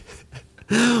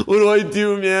 What do I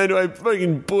do, man? Do I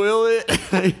fucking boil it?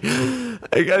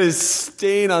 I got a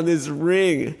stain on this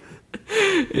ring.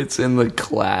 It's in the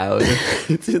cloud.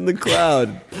 It's in the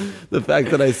cloud. The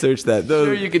fact that I searched that.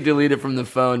 Sure, you could delete it from the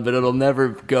phone, but it'll never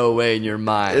go away in your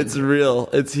mind. It's real.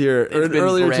 It's here.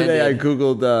 Earlier today, I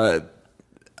Googled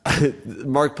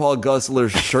Mark Paul Gosselaar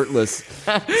shirtless.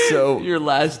 So your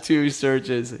last two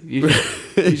searches, you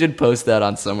should post that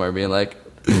on somewhere, being like,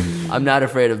 I'm not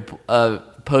afraid of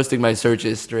posting my search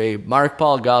history. Mark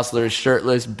Paul Gosselaar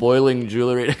shirtless, boiling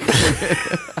jewelry.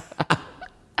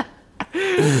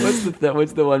 What's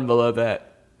the one below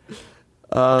that?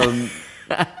 I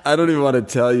don't even want to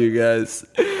tell you guys.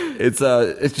 It's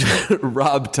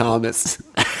Rob Thomas.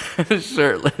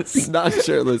 Shirtless. Not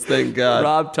shirtless, thank God.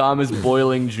 Rob Thomas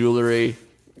boiling jewelry.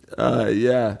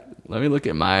 Yeah. Let me look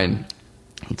at mine.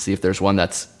 Let's see if there's one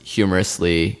that's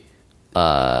humorously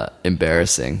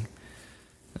embarrassing.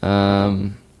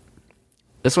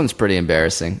 This one's pretty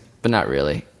embarrassing, but not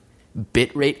really.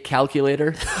 Bitrate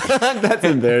calculator. That's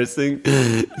embarrassing.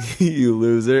 You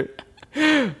loser.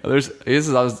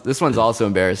 This one's also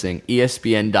embarrassing.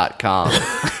 ESPN.com.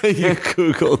 You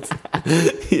Googled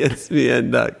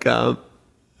ESPN.com.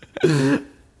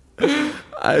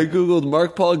 I Googled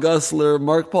Mark Paul Gosselaar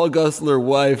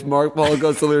wife, Mark Paul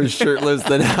Gosselaar shirtless,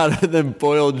 then how to then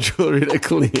boil jewelry to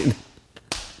clean.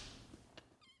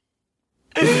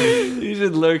 You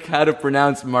should learn how to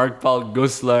pronounce Mark Paul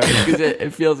Gosselaar because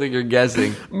it feels like you're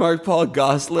guessing. Mark Paul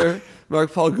Gosselaar?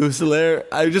 Mark Paul Gosselaar?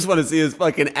 I just want to see his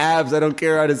fucking abs. I don't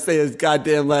care how to say his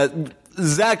goddamn last.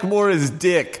 Zach Morris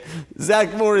dick.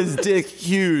 Zach Morris dick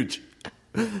huge.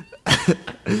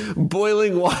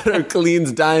 Boiling water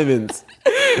cleans diamonds.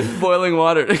 Boiling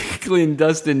water to clean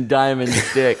Dustin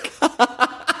Diamond's dick.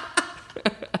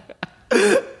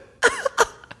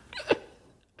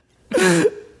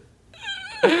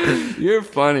 You're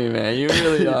funny, man. You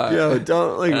really are. Yo,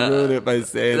 don't ruin it by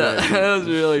saying that. That was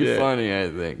really funny, I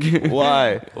think.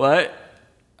 Why? What?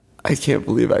 I can't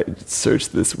believe I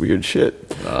searched this weird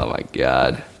shit. Oh my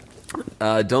God.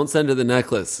 Don't send her the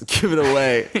necklace. Give it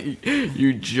away.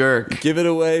 You jerk. Give it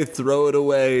away. Throw it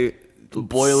away.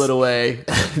 Boil it away.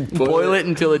 Boil it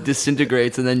until it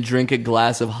disintegrates and then drink a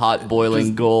glass of hot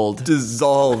boiling gold.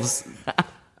 Dissolves.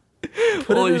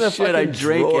 Put Holy it in a shit, I fucking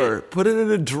drank drawer. it. Put it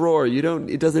in a drawer. You don't.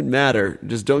 It doesn't matter.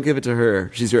 Just don't give it to her.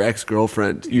 She's your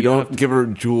ex-girlfriend. You don't give her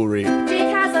jewelry.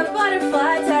 Jake has a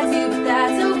butterfly tattoo, but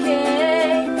that's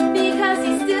okay, because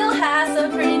he still has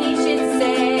some pretty neat shit to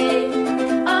say.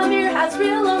 Amir has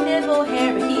real long nipple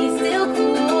hair, but he's still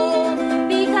cool,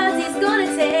 because he's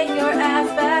gonna take your ass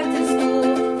back to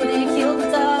school. But if you kill the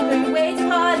dog or way too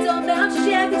hot, don't bounce your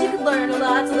jacket, you could learn a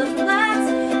lot, so let's relax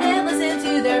and listen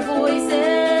to their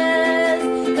voices,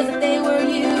 because if they were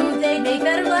you, they'd make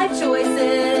better life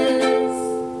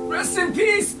choices. Rest in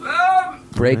peace.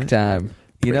 Break time.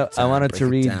 You know, I wanted to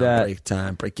read that. Break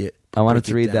time. Break it. I wanted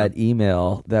to Break it read that down.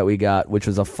 email that we got, which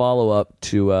was a follow-up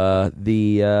to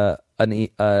the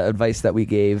advice that we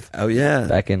gave. Oh yeah.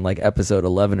 Back in like episode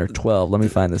 11 or 12. Let me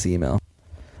find this email.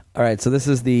 All right, so this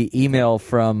is the email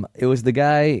from. It was the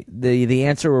guy. The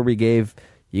answer where we gave.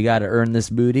 You got to earn this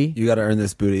booty. You got to earn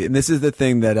this booty, and this is the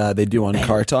thing that they do on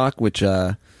Car Talk, which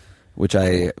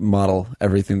I model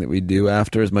everything that we do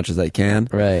after as much as I can.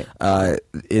 Right.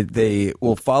 They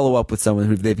will follow up with someone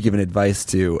who they've given advice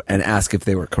to and ask if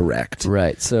they were correct.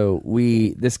 Right. So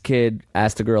this kid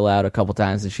asked a girl out a couple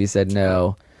times and she said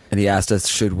no. And he asked us,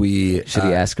 should he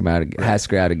ask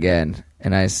her out again?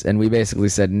 And we basically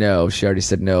said no. She already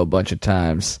said no a bunch of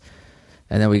times.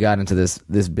 And then we got into this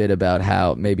bit about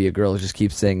how maybe a girl just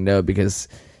keeps saying no because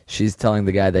she's telling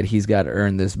the guy that he's got to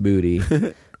earn this booty.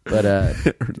 But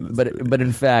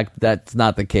in fact, that's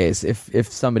not the case. If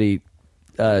somebody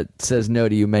says no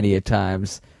to you many a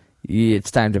times,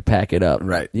 it's time to pack it up.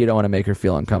 Right. You don't want to make her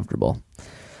feel uncomfortable.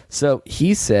 So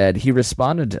he said he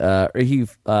responded. He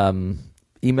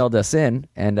emailed us in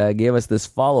and gave us this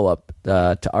follow up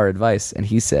to our advice. And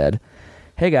he said,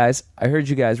 "Hey guys, I heard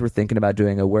you guys were thinking about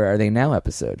doing a Where Are They Now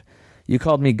episode. You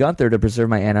called me Gunther to preserve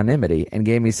my anonymity and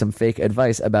gave me some fake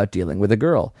advice about dealing with a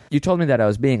girl. You told me that I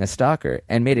was being a stalker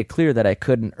and made it clear that I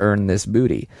couldn't earn this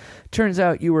booty. Turns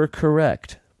out you were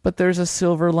correct, but there's a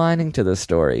silver lining to the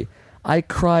story. I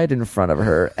cried in front of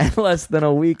her, and less than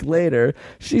a week later,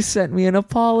 she sent me an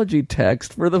apology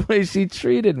text for the way she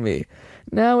treated me.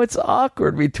 Now it's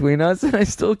awkward between us, and I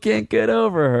still can't get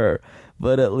over her.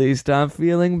 But at least I'm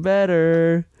feeling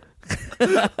better."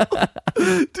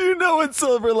 Do you know what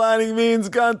silver lining means,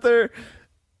 Gunther?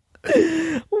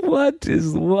 What?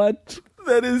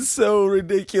 That is so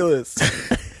ridiculous.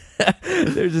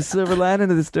 There's a silver lining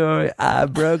to the story. I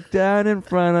broke down in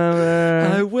front of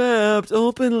her. I wept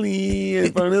openly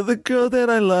in front of the girl that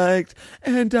I liked,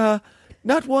 and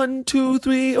not 1, 2,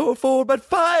 3, or 4, but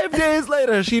 5 days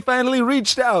later, she finally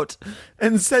reached out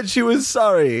and said she was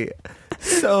sorry.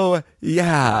 So,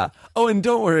 yeah. Oh, and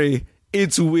don't worry,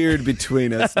 it's weird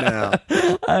between us now.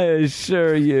 I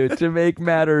assure you, to make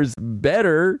matters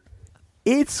better,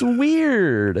 it's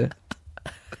weird.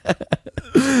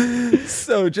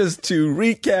 So, just to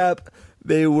recap,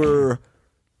 they were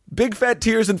big fat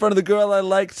tears in front of the girl I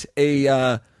liked,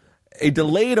 a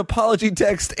delayed apology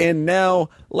text, and now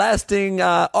lasting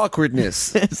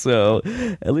awkwardness. So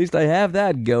at least I have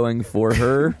that going for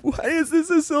her. Why is this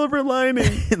a silver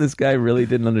lining? This guy really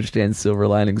didn't understand Silver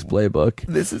Linings playbook.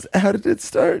 How did it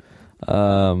start?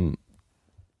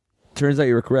 Turns out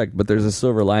you were correct, but there's a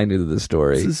silver lining to the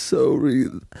story. This is so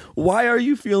why are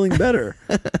you feeling better?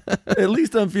 At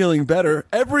least I'm feeling better.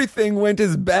 Everything went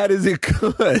as bad as it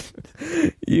could.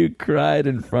 You cried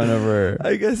in front of her.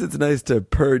 I guess it's nice to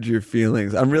purge your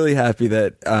feelings. I'm really happy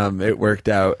that it worked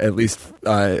out, at least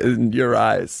in your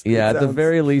eyes. Yeah, at the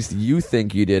very least, you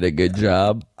think you did a good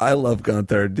job. I love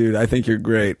Gunther, dude. I think you're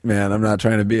great, man. I'm not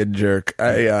trying to be a jerk.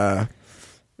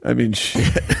 I mean,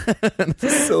 shit.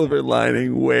 Silver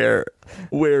lining, where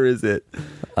is it?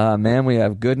 Man, we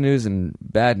have good news and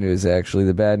bad news, actually.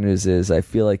 The bad news is I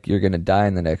feel like you're going to die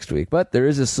in the next week. But there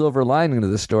is a silver lining to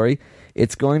the story.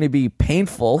 It's going to be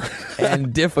painful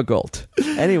and difficult.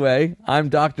 Anyway, I'm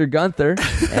Dr. Gunther,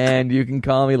 and you can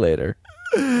call me later.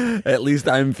 At least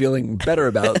I'm feeling better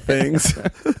about things.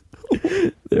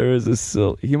 There is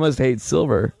a he must hate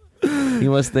silver. He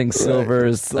must think silver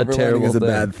is Silver a terrible lining is thing. a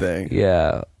bad thing.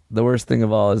 Yeah. The worst thing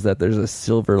of all is that there's a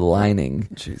silver lining.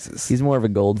 Jesus. He's more of a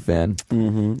gold fan.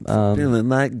 Mm-hmm. Feeling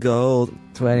like gold.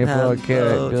 24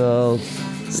 karat gold.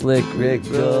 Slick Rick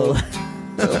gold.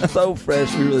 So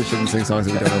fresh. We really shouldn't sing songs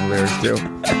that we don't have lyrics to.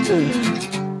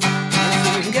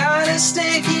 You've got a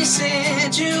sticky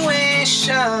situation.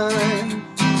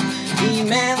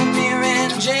 Email Amir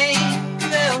and Jake.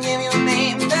 They'll give you a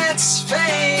name that's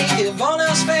fake. If all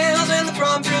else fails and the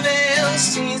problem prevails,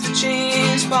 seize the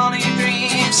change, follow your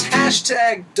dreams.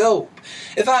 Hashtag dope.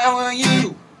 If I were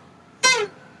you.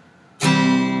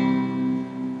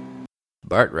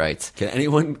 Bart writes. Can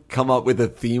anyone come up with a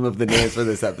theme of the names for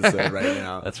this episode right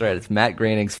now? That's right. It's Matt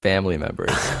Groening's family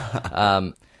members.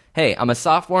 Hey, I'm a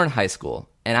sophomore in high school,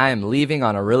 and I am leaving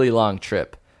on a really long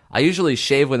trip. I usually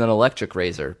shave with an electric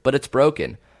razor, but it's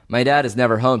broken. My dad is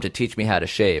never home to teach me how to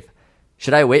shave.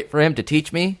 Should I wait for him to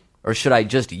teach me, or should I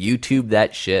just YouTube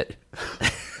that shit?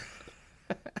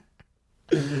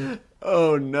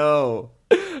 Oh, no.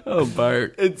 Oh,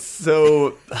 Bart. It's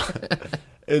so...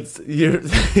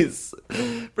 He's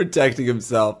protecting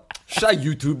himself. Should I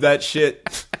YouTube that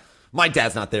shit? My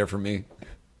dad's not there for me.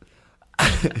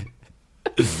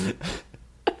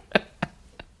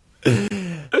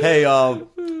 Hey,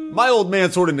 my old man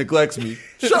sort of neglects me.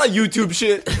 Should I YouTube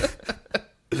shit?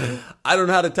 I don't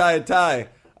know how to tie a tie.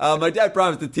 My dad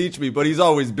promised to teach me, but he's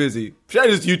always busy. Should I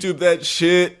just YouTube that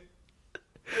shit?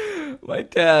 My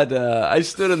dad, I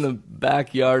stood in the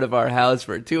backyard of our house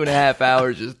for 2.5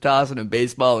 hours just tossing a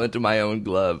baseball into my own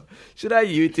glove. Should I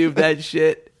YouTube that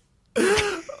shit?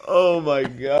 Oh my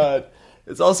God.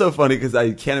 It's also funny because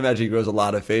I can't imagine he grows a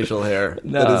lot of facial hair.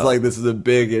 No. That is like, this is a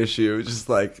big issue. It's just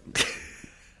like,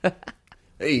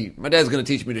 hey, my dad's going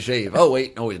to teach me to shave. Oh,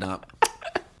 wait. No, he's not.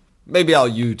 Maybe I'll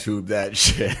YouTube that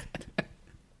shit.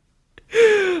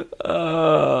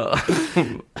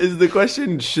 Is the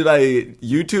question, should I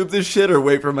YouTube this shit or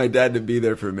wait for my dad to be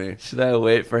there for me? Should I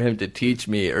wait for him to teach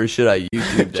me, or should I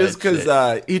YouTube that Just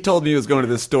because he told me he was going to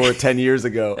the store 10 years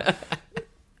ago.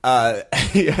 I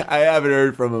haven't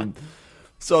heard from him.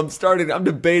 So I'm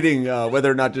debating whether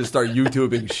or not to start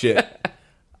YouTubing shit.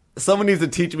 Someone needs to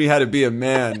teach me how to be a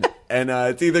man, and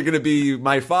it's either going to be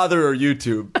my father or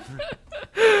YouTube.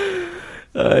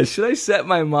 Should I set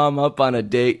my mom up on a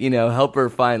date, help her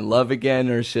find love again,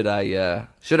 or should I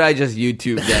just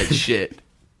YouTube that shit?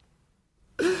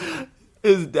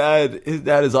 His dad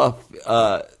is off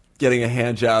getting a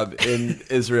hand job in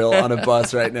Israel on a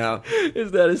bus right now.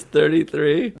 His dad is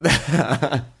 33.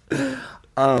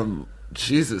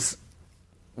 Jesus.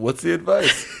 What's the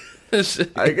advice?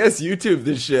 I guess YouTube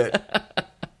this shit.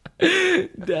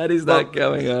 Daddy's not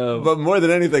going home. But more than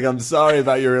anything, I'm sorry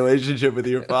about your relationship with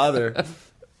your father.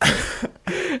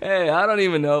 Hey, I don't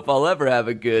even know if I'll ever have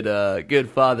a good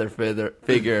father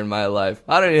figure in my life.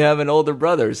 I don't even have an older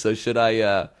brother, so should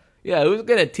I, who's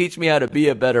going to teach me how to be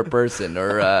a better person?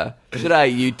 Or should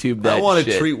I YouTube that shit? I want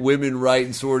to treat women right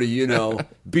and sort of,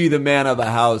 be the man of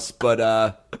a house, but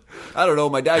I don't know,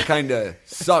 my dad kind of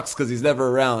sucks because he's never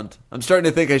around. I'm starting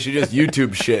to think I should just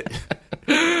YouTube shit.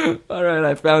 All right,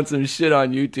 I found some shit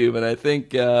on YouTube, and I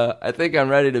think I'm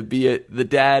ready to be the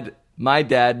dad my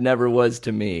dad never was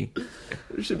to me.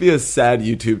 There should be a sad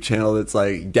YouTube channel that's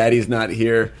like, Daddy's not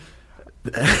here.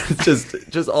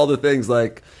 just all the things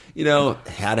like,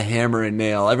 how to hammer and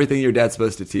nail, everything your dad's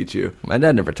supposed to teach you. My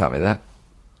dad never taught me that.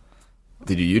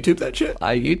 Did you YouTube that shit?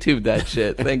 I YouTubed that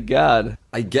shit, thank God.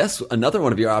 I guess another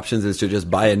one of your options is to just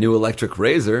buy a new electric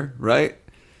razor, right?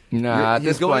 Nah,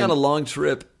 he's going on a long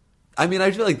trip. I mean,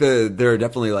 I feel like there are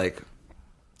definitely like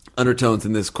undertones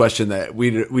in this question that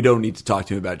we don't need to talk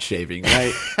to him about shaving,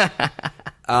 right?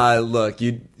 Look,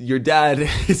 your dad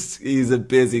he's a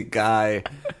busy guy.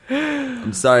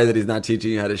 I'm sorry that he's not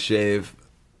teaching you how to shave.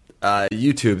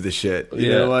 YouTube the shit. You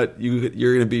know what?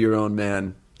 You're gonna be your own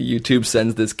man. YouTube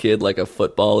sends this kid like a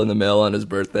football in the mail on his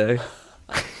birthday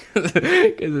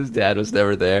because his dad was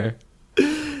never there.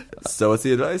 So what's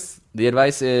the advice? The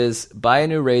advice is buy a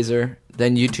new razor,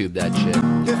 then YouTube that shit.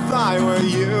 If I were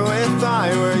you,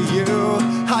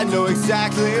 I'd know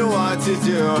exactly what to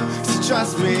do. So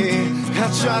trust me,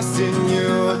 I trust in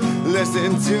you.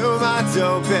 Listen to my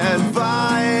dope and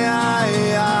buy.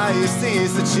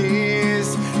 Seize the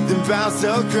cheese, then bounce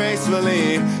so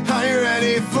gracefully. Are you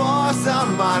ready for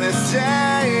some honesty?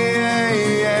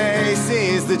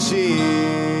 Seize the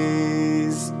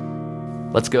cheese.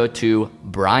 Let's go to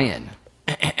Brian.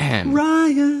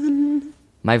 Ryan.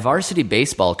 My varsity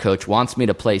baseball coach wants me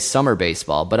to play summer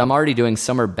baseball, but I'm already doing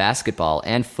summer basketball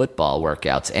and football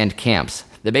workouts and camps.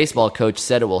 The baseball coach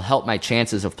said it will help my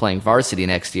chances of playing varsity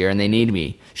next year, and they need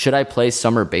me. Should I play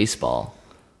summer baseball?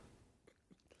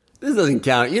 This doesn't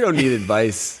count. You don't need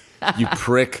advice, you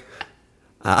prick.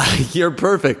 You're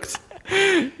perfect.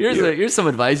 Here's some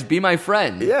advice. Be my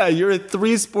friend. Yeah, you're a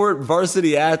 3-sport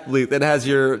varsity athlete that has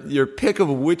your pick of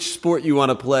which sport you want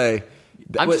to play.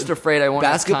 I'm just afraid I won't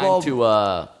have time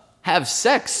to have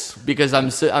sex because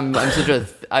I've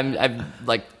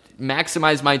like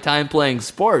maximized my time playing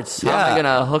sports. How am I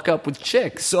gonna hook up with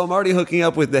chicks? So I'm already hooking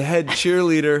up with the head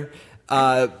cheerleader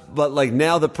But like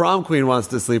now the prom queen wants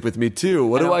to sleep with me too.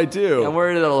 What do I do? I'm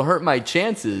worried it'll hurt my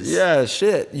chances. Yeah,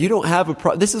 shit. You don't have a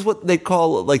problem. This is what they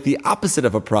call like the opposite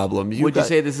of a problem. Would you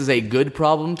say this is a good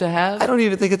problem to have? I don't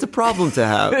even think it's a problem to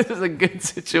have. This is a good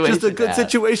situation. Just a good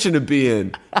situation to be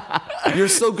in. You're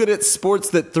so good at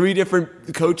sports that 3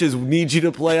 different coaches need you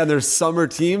to play on their summer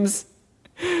teams.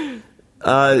 Is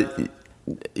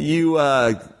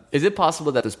it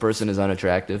possible that this person is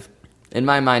unattractive? In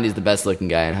my mind, he's the best looking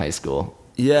guy in high school.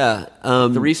 Yeah.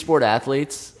 3 sport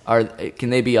athletes, can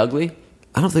they be ugly?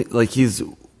 I don't think, like,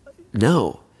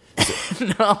 no.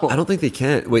 No. I don't think they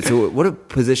can. Wait, so what a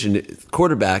position,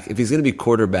 quarterback, if he's going to be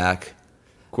quarterback.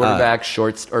 Quarterback,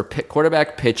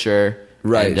 quarterback, pitcher.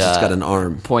 Right, and, just got an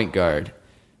arm. Point guard.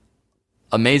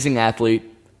 Amazing athlete.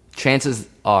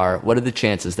 What are the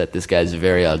chances that this guy's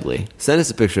very ugly? Send us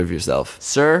a picture of yourself.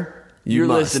 Sir, you're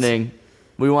must. listening.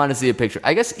 We want to see a picture.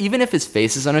 I guess even if his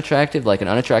face is unattractive, like an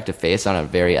unattractive face on a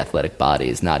very athletic body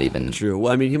is not even... True.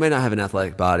 Well, I mean, he might not have an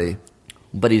athletic body.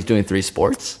 But he's doing 3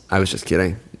 sports? I was just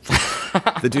kidding.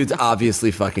 The dude's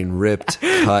obviously fucking ripped,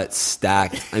 cut,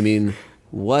 stacked. I mean...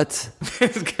 What?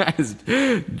 This guy's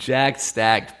jacked,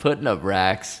 stacked, putting up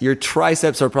racks. Your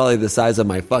triceps are probably the size of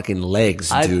my fucking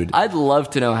legs, dude. I'd love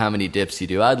to know how many dips you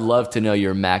do. I'd love to know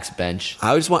your max bench.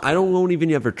 I won't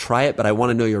even ever try it, but I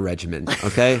want to know your regimen,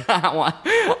 okay?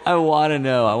 I want to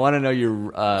know. I want to know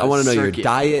your I want to know circuit. your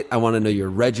diet. I want to know your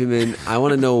regimen. I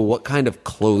want to know what kind of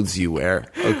clothes you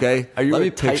wear, okay? Are you Let a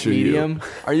me tight picture medium? you.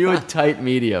 Are you a tight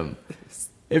medium?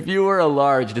 If you were a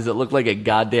large, does it look like a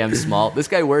goddamn small? This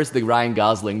guy wears the Ryan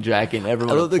Gosling jacket and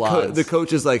everyone applauds. The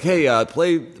coach is like, hey,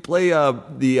 play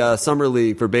the summer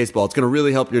league for baseball. It's going to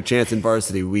really help your chance in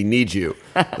varsity. We need you.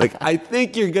 Like, I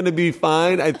think you're going to be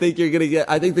fine. I think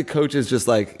the coach is just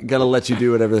like going to let you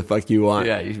do whatever the fuck you want.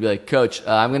 Yeah, you should be like, Coach,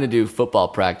 I'm going to do football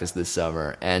practice this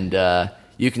summer, and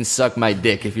you can suck my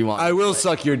dick if you want. I will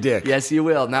suck your dick. Yes, you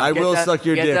will. Now I will suck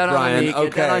your dick, Brian. Okay.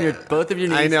 Get down on both of your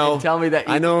knees. I know. And tell me that.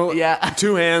 I know. Yeah.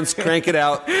 2 hands. Crank it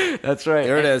out. That's right.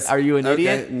 There it is. Are you an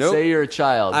idiot? Okay. Nope. Say you're a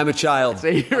child. I'm a child.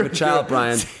 Say you're I'm a child, girl.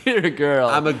 Brian. Say you're a girl.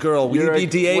 I'm a girl. Will you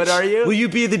be DH? What are you? Will you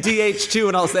be the DH too?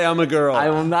 And I'll say I'm a girl. I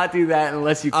will not do that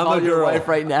unless you call your wife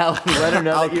right now and let her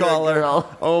know I'll that you're call a girl.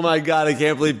 her. Oh my God, I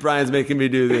can't believe Brian's making me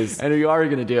do this. And you are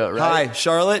going to do it, right? Hi,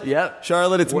 Charlotte. Yep.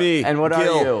 Charlotte, it's me. And what Gil.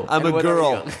 are you? I'm And a what are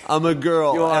girl. you? I'm a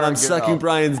girl. You are And a I'm girl. sucking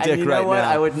Brian's dick and you know right what? now.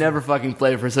 I would never fucking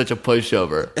play for such a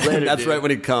pushover. Later, That's dude. right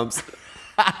when it comes.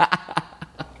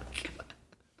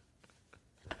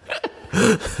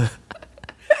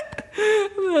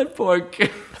 That poor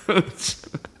coach.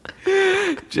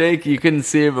 Jake, you couldn't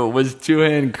see it, but was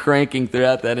 2-hand cranking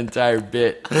throughout that entire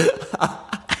bit.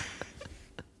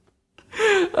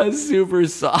 A super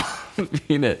soft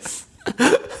penis.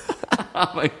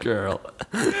 I'm a girl.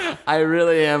 I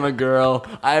really am a girl.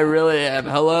 I really am.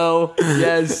 Hello?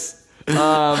 Yes.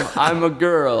 I'm a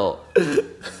girl.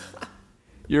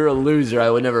 You're a loser. I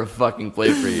would never fucking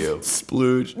play for you.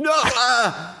 Splooge. No!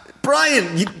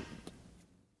 Brian!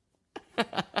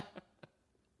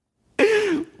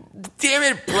 Damn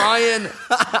it, Brian.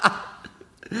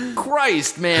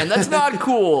 Christ, man. That's not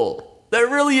cool. That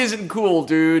really isn't cool,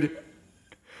 dude.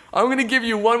 I'm going to give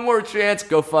you one more chance.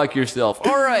 Go fuck yourself.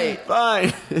 All right.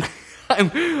 Fine.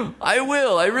 I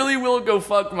will. I really will go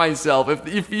fuck myself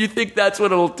if you think that's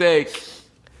what it'll take.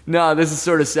 No, this is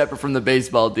sort of separate from the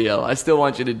baseball deal. I still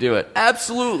want you to do it.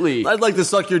 Absolutely. I'd like to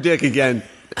suck your dick again.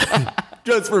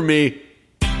 Just for me.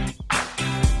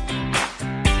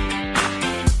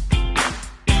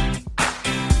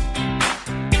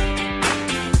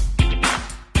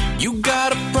 You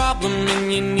got a problem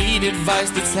and you need advice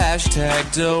that's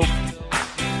hashtag dope.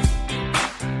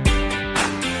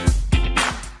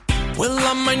 Well,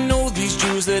 I might know these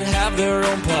Jews that have their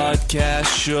own podcast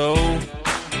show.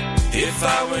 If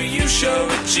I were you, show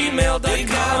at gmail.com. They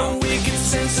got a wicked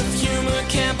sense of humor,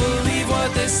 can't believe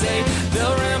what they say.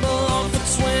 They'll ramble on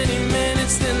for 20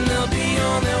 minutes, then they'll be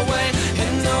on their way.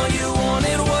 And all you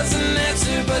wanted was an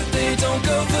answer, but they don't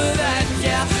go for that.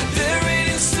 Yeah, their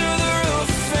ratings through the roof,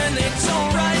 and they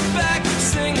don't write back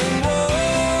singing, whoa,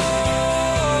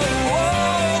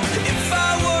 whoa. If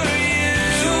I were you,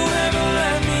 you never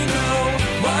let me know.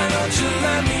 Why don't you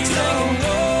let me know?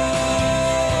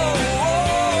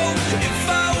 If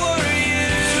I were you,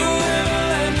 you never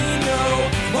let me know.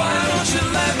 Why don't you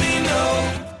let me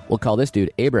know? We'll call this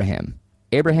dude Abraham.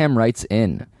 Abraham writes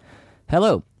in,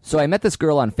 "Hello. So I met this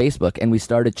girl on Facebook and we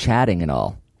started chatting and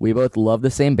all. We both love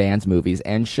the same bands, movies,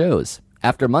 and shows.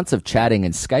 After months of chatting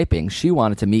and Skyping, she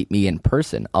wanted to meet me in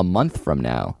person a month from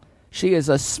now. She is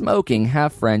a smoking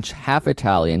half French, half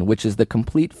Italian, which is the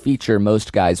complete feature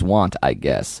most guys want, I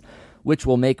guess. which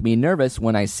will make me nervous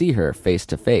when I see her face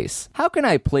to face. How can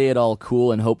I play it all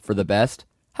cool and hope for the best?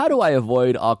 How do I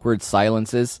avoid awkward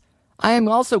silences? I am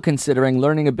also considering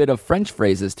learning a bit of French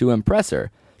phrases to impress her.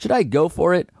 Should I go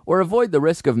for it or avoid the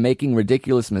risk of making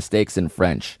ridiculous mistakes in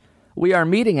French? We are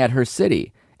meeting at her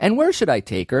city. And where should I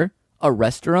take her? A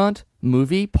restaurant?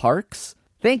 Movie? Parks?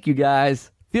 Thank you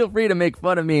guys. Feel free to make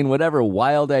fun of me in whatever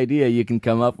wild idea you can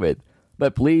come up with.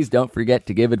 But please don't forget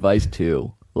to give advice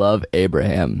too. Love,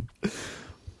 Abraham.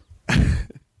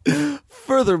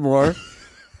 Furthermore,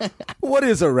 what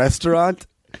is a restaurant?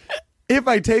 If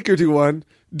I take her to one,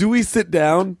 do we sit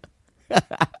down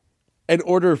and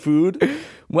order food?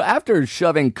 Well, after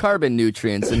shoving carbon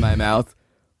nutrients in my mouth,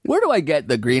 where do I get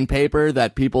the green paper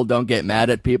that people don't get mad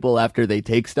at people after they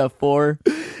take stuff for?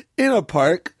 In a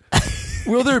park.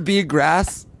 Will there be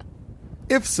grass?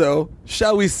 If so,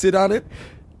 shall we sit on it?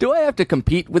 Do I have to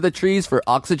compete with the trees for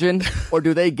oxygen, or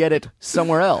do they get it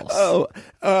somewhere else?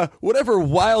 Whatever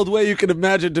wild way you can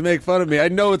imagine to make fun of me, I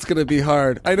know it's going to be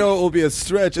hard. I know it will be a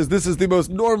stretch, as this is the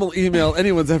most normal email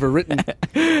anyone's ever written.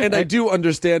 And I do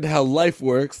understand how life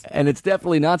works. And it's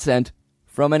definitely not sent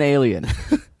from an alien.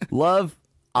 Love,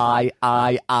 I,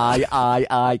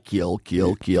 kill,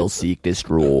 seek,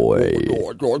 destroy.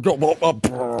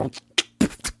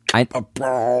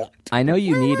 I know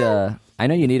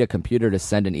you need a computer to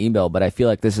send an email, but I feel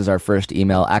like this is our first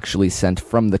email actually sent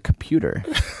from the computer.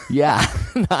 Yeah,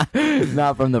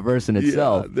 not from the person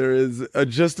itself. Yeah, there is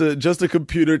just a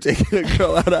computer taking a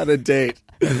girl out on a date.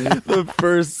 The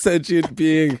first sentient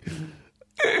being.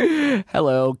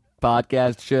 Hello,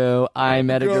 podcast show. I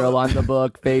met a girl on the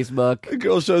book, Facebook. A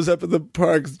girl shows up in the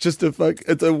parks just to fuck.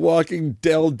 It's a walking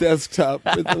Dell desktop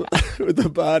with a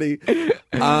body.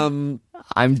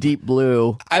 I'm deep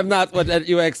blue. I'm not what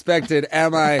you expected,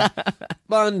 am I?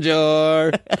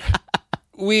 Bonjour.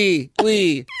 Oui,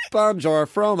 bonjour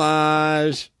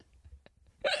fromage.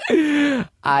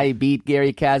 I beat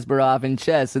Gary Kasparov in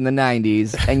chess in the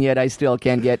 90s, and yet I still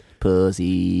can't get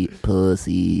pussy,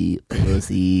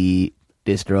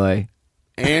 destroy.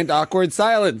 And awkward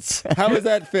silence. How is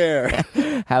that fair?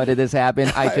 How did this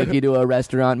happen? I took you to a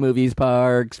restaurant, movies,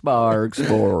 parks.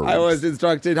 I was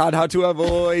instructed on how to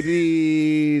avoid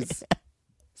these.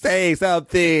 Say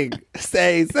something.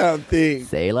 Say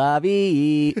la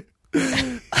vie.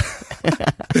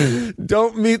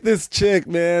 Don't meet this chick,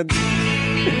 man.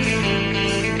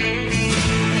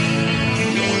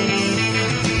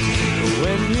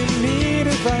 When you need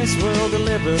advice, we'll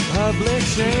deliver public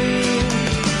shame.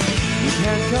 You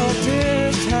can't call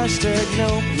dibs, hashtag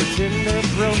nope, your Tinder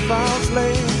profile's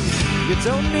lame. You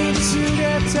don't need to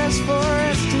get tests for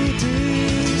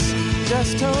STDs.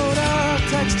 Just hold up,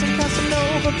 texting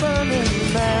Casanova, burning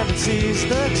the man that sees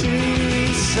the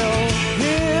trees. So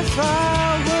if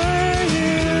I were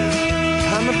you,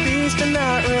 I'm a beast in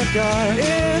that regard.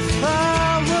 If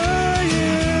I were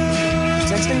you,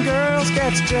 texting girls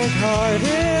gets Jake hard.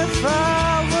 If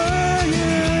I were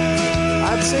you,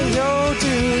 I'd say yo to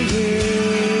you.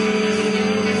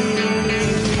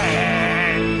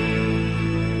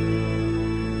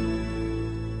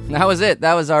 That was it.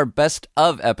 That was our best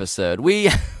of episode. We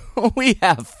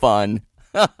have fun.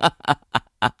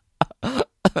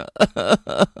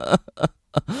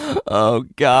 Oh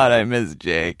God, I miss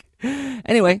Jake.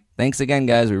 Anyway, thanks again,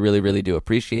 guys. We really, really do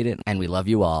appreciate it, and we love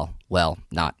you all. Well,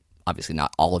 obviously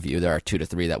not all of you. There are 2 to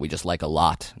 3 that we just like a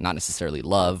lot. Not necessarily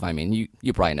love. I mean,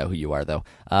 you probably know who you are, though.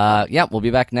 Yeah, we'll be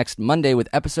back next Monday with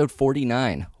episode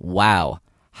 49. Wow,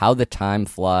 how the time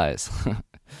flies.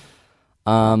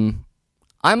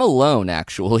 I'm alone,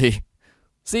 actually.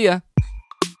 See ya.